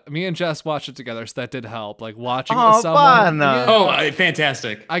bad. Me and Jess watched it together, so that did help. Like watching it with someone. Fun. Yeah. Oh,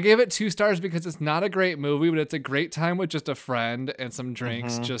 fantastic. I gave it 2 stars because it's not a great movie, but it's a great time with just a friend and some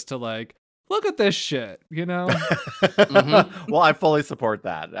drinks just to like, look at this shit, you know? Well, I fully support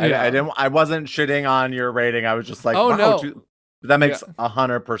that. Yeah. I wasn't shitting on your rating. I was just like, Oh, wow, no. that makes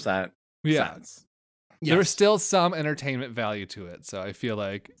 100% Yeah. sense. There was still some entertainment value to it. So I feel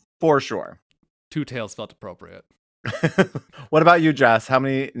like For sure. 2 tales felt appropriate. What about you, Jess? How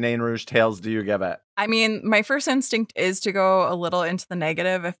many Nain Rouge tales do you give it? I mean, my first instinct is to go a little into the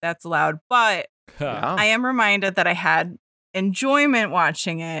negative if that's allowed, but Yeah. I am reminded that I had enjoyment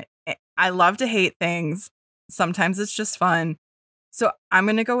watching it. I love to hate things. Sometimes it's just fun. So I'm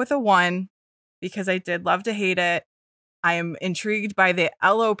going to go with a 1 because I did love to hate it. I am intrigued by the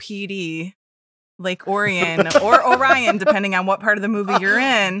LOPD, Lake Orion or Orion, depending on what part of the movie you're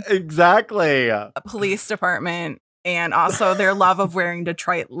in, Exactly. a police department, and also their love of wearing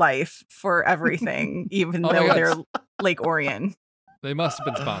Detroit life for everything, even Oh my though God. they're Lake Orion. They must have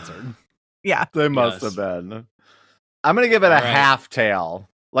been sponsored. Yeah. They must Yes. have been. I'm going to give it a All right. half tail.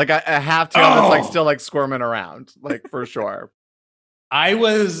 Like a half tail that's like Oh. still like squirming around, like for sure. I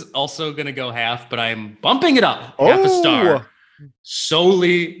was also going to go half, but I'm bumping it up half a Oh. star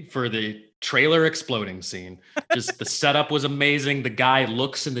solely for the trailer exploding scene. Just the setup was amazing. The guy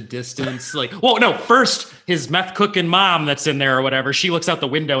looks in the distance like, well, no, first his meth cooking mom that's in there or whatever, she looks out the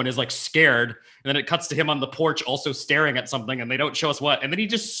window and is like scared. And then it cuts to him on the porch also staring at something, and they don't show us what. And then he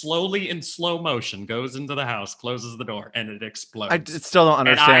just slowly in slow motion goes into the house, closes the door, and it explodes. Still don't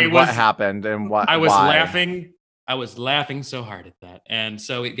understand what was- happened and what I was why. laughing. I was laughing so hard at that. And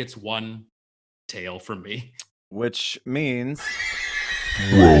so it gets 1 tail from me. Which means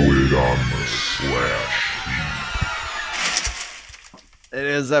Throw it on the slash heap. it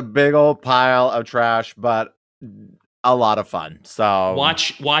is a big old pile of trash, but a lot of fun. So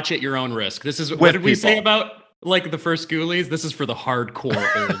Watch at your own risk. This is With what did we say people. about like the first Ghoulies? This is for the hardcore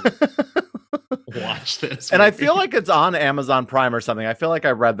old. Watch this. And I movie. feel like it's on Amazon Prime or something. I feel like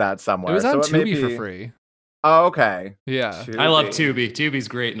I read that somewhere. It was on so may Tubi for be- free. Oh, okay. Yeah. I love Tubi. Tubi. Tubi's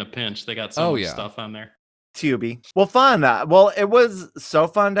great in a pinch. They got so much yeah. stuff on there. Tubi. Well, fun. Well, it was so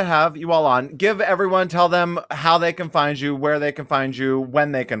fun to have you all on. Tell them how they can find you, where they can find you,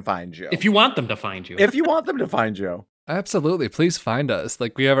 when they can find you. If you want them to find you. if you want them to find you. Absolutely. Please find us.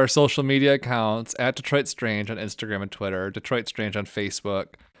 Like we have our social media accounts at Detroit Strange on Instagram and Twitter, Detroit Strange on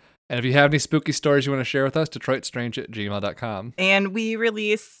Facebook. And if you have any spooky stories you want to share with us, DetroitStrange@gmail.com. And we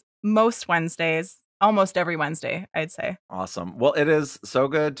release most Wednesdays, almost every Wednesday, I'd say. Awesome. Well, it is so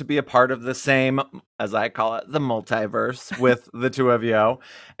good to be a part of the same, as I call it, the multiverse with the two of you.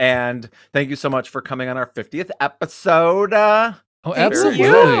 And thank you so much for coming on our 50th episode. Oh, Thank absolutely.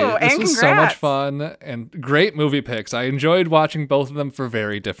 you, This and was so much congrats. fun and great movie picks. I enjoyed watching both of them for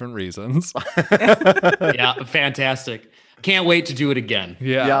very different reasons. Yeah, fantastic. Can't wait to do it again.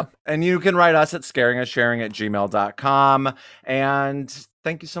 Yeah. Yep. And you can write us at scaringussharing@gmail.com. And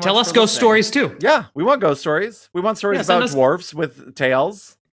thank you so much. Tell us for ghost listening. stories too. Yeah, we want ghost stories. We want stories Yeah, send about us- dwarfs with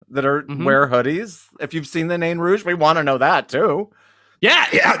tails that are Mhm. wear hoodies. If you've seen the Nain Rouge, we want to know that too. Yeah,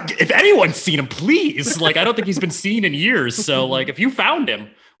 if anyone's seen him, please. Like, I don't think he's been seen in years. So, like, if you found him,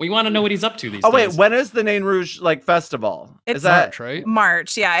 we want to know what he's up to these Oh days. wait, when is the Nain Rouge like festival? It's Is that March, right?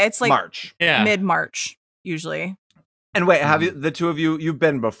 March. Yeah, it's like March? Yeah. mid-March usually. And wait, have you the two of you've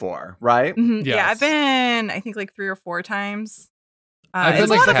been before, right? Mhm. Yeah, Yes. I've been, I think, like 3 or 4 times. I've It's been,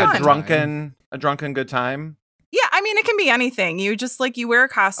 a like, lot of half fun. the A drunken good time. Yeah, I mean, it can be anything. You just like you wear a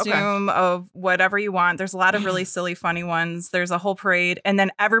costume of whatever you want. There's a lot of really silly, funny ones. There's a whole parade, and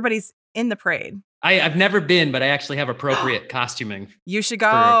then everybody's in the parade. I've never been, but I actually have appropriate costuming You should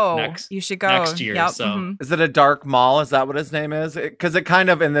go. next- You should go next year, Yep, so- mhm. Is it a Dark Maul? Is that what his name is? Because it kind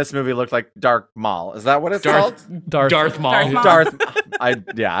of in this movie looked like Dark Maul. Is that what it's Darth- called? Darth Maul. Darth Maul. Darth. I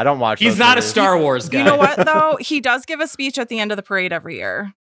don't watch. He's those not a movies. Star Wars guy. You know what though? He does give a speech at the end of the parade every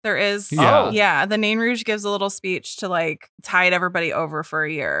year. There is, Yeah. yeah. The Nain Rouge gives a little speech to like tide everybody over for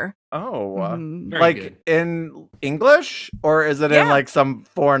a year. Oh, Mhm. Very like good. in English, or is it in Yeah. like some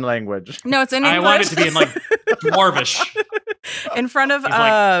foreign language? No, it's in I English. want it to be in like Dwarvish. in front of He's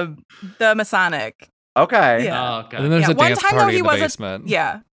like- the Masonic. Okay. Yeah. Oh, And then okay. there's Yeah, a one dance time, though, party he in the was a- basement.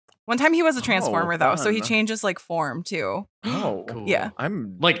 Yeah. One time he was a transformer though, so he fun. changes like form too. Oh, Cool. Yeah.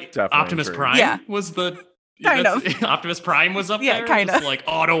 I'm Like definitely Optimus intrigued. Prime Yeah. was the Kind that's- Optimus Prime was up Yeah, there. kinda. Just like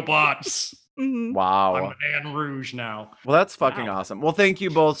Autobots. Mhm. Wow. I'm Nain Rouge now. Well, that's fucking Wow. awesome. Well, thank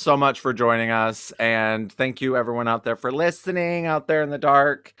you both so much for joining us. And thank you, everyone out there, for listening out there in the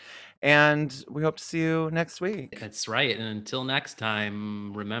dark. And we hope to see you next week. That's right. And until next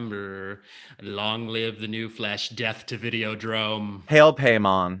time, remember, long live the new flesh, death to Videodrome. Hail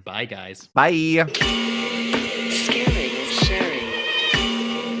Paimon. Bye, guys. Bye. Scaring is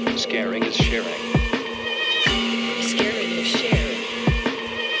sharing. Scaring is sharing. Scaring is sharing.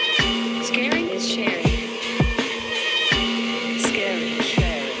 Scaring is sharing. Scaring is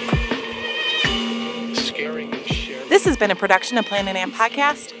sharing. Scaring is sharing. This has been a production of Planet Amp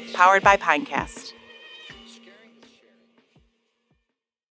Podcast, powered by Pinecast.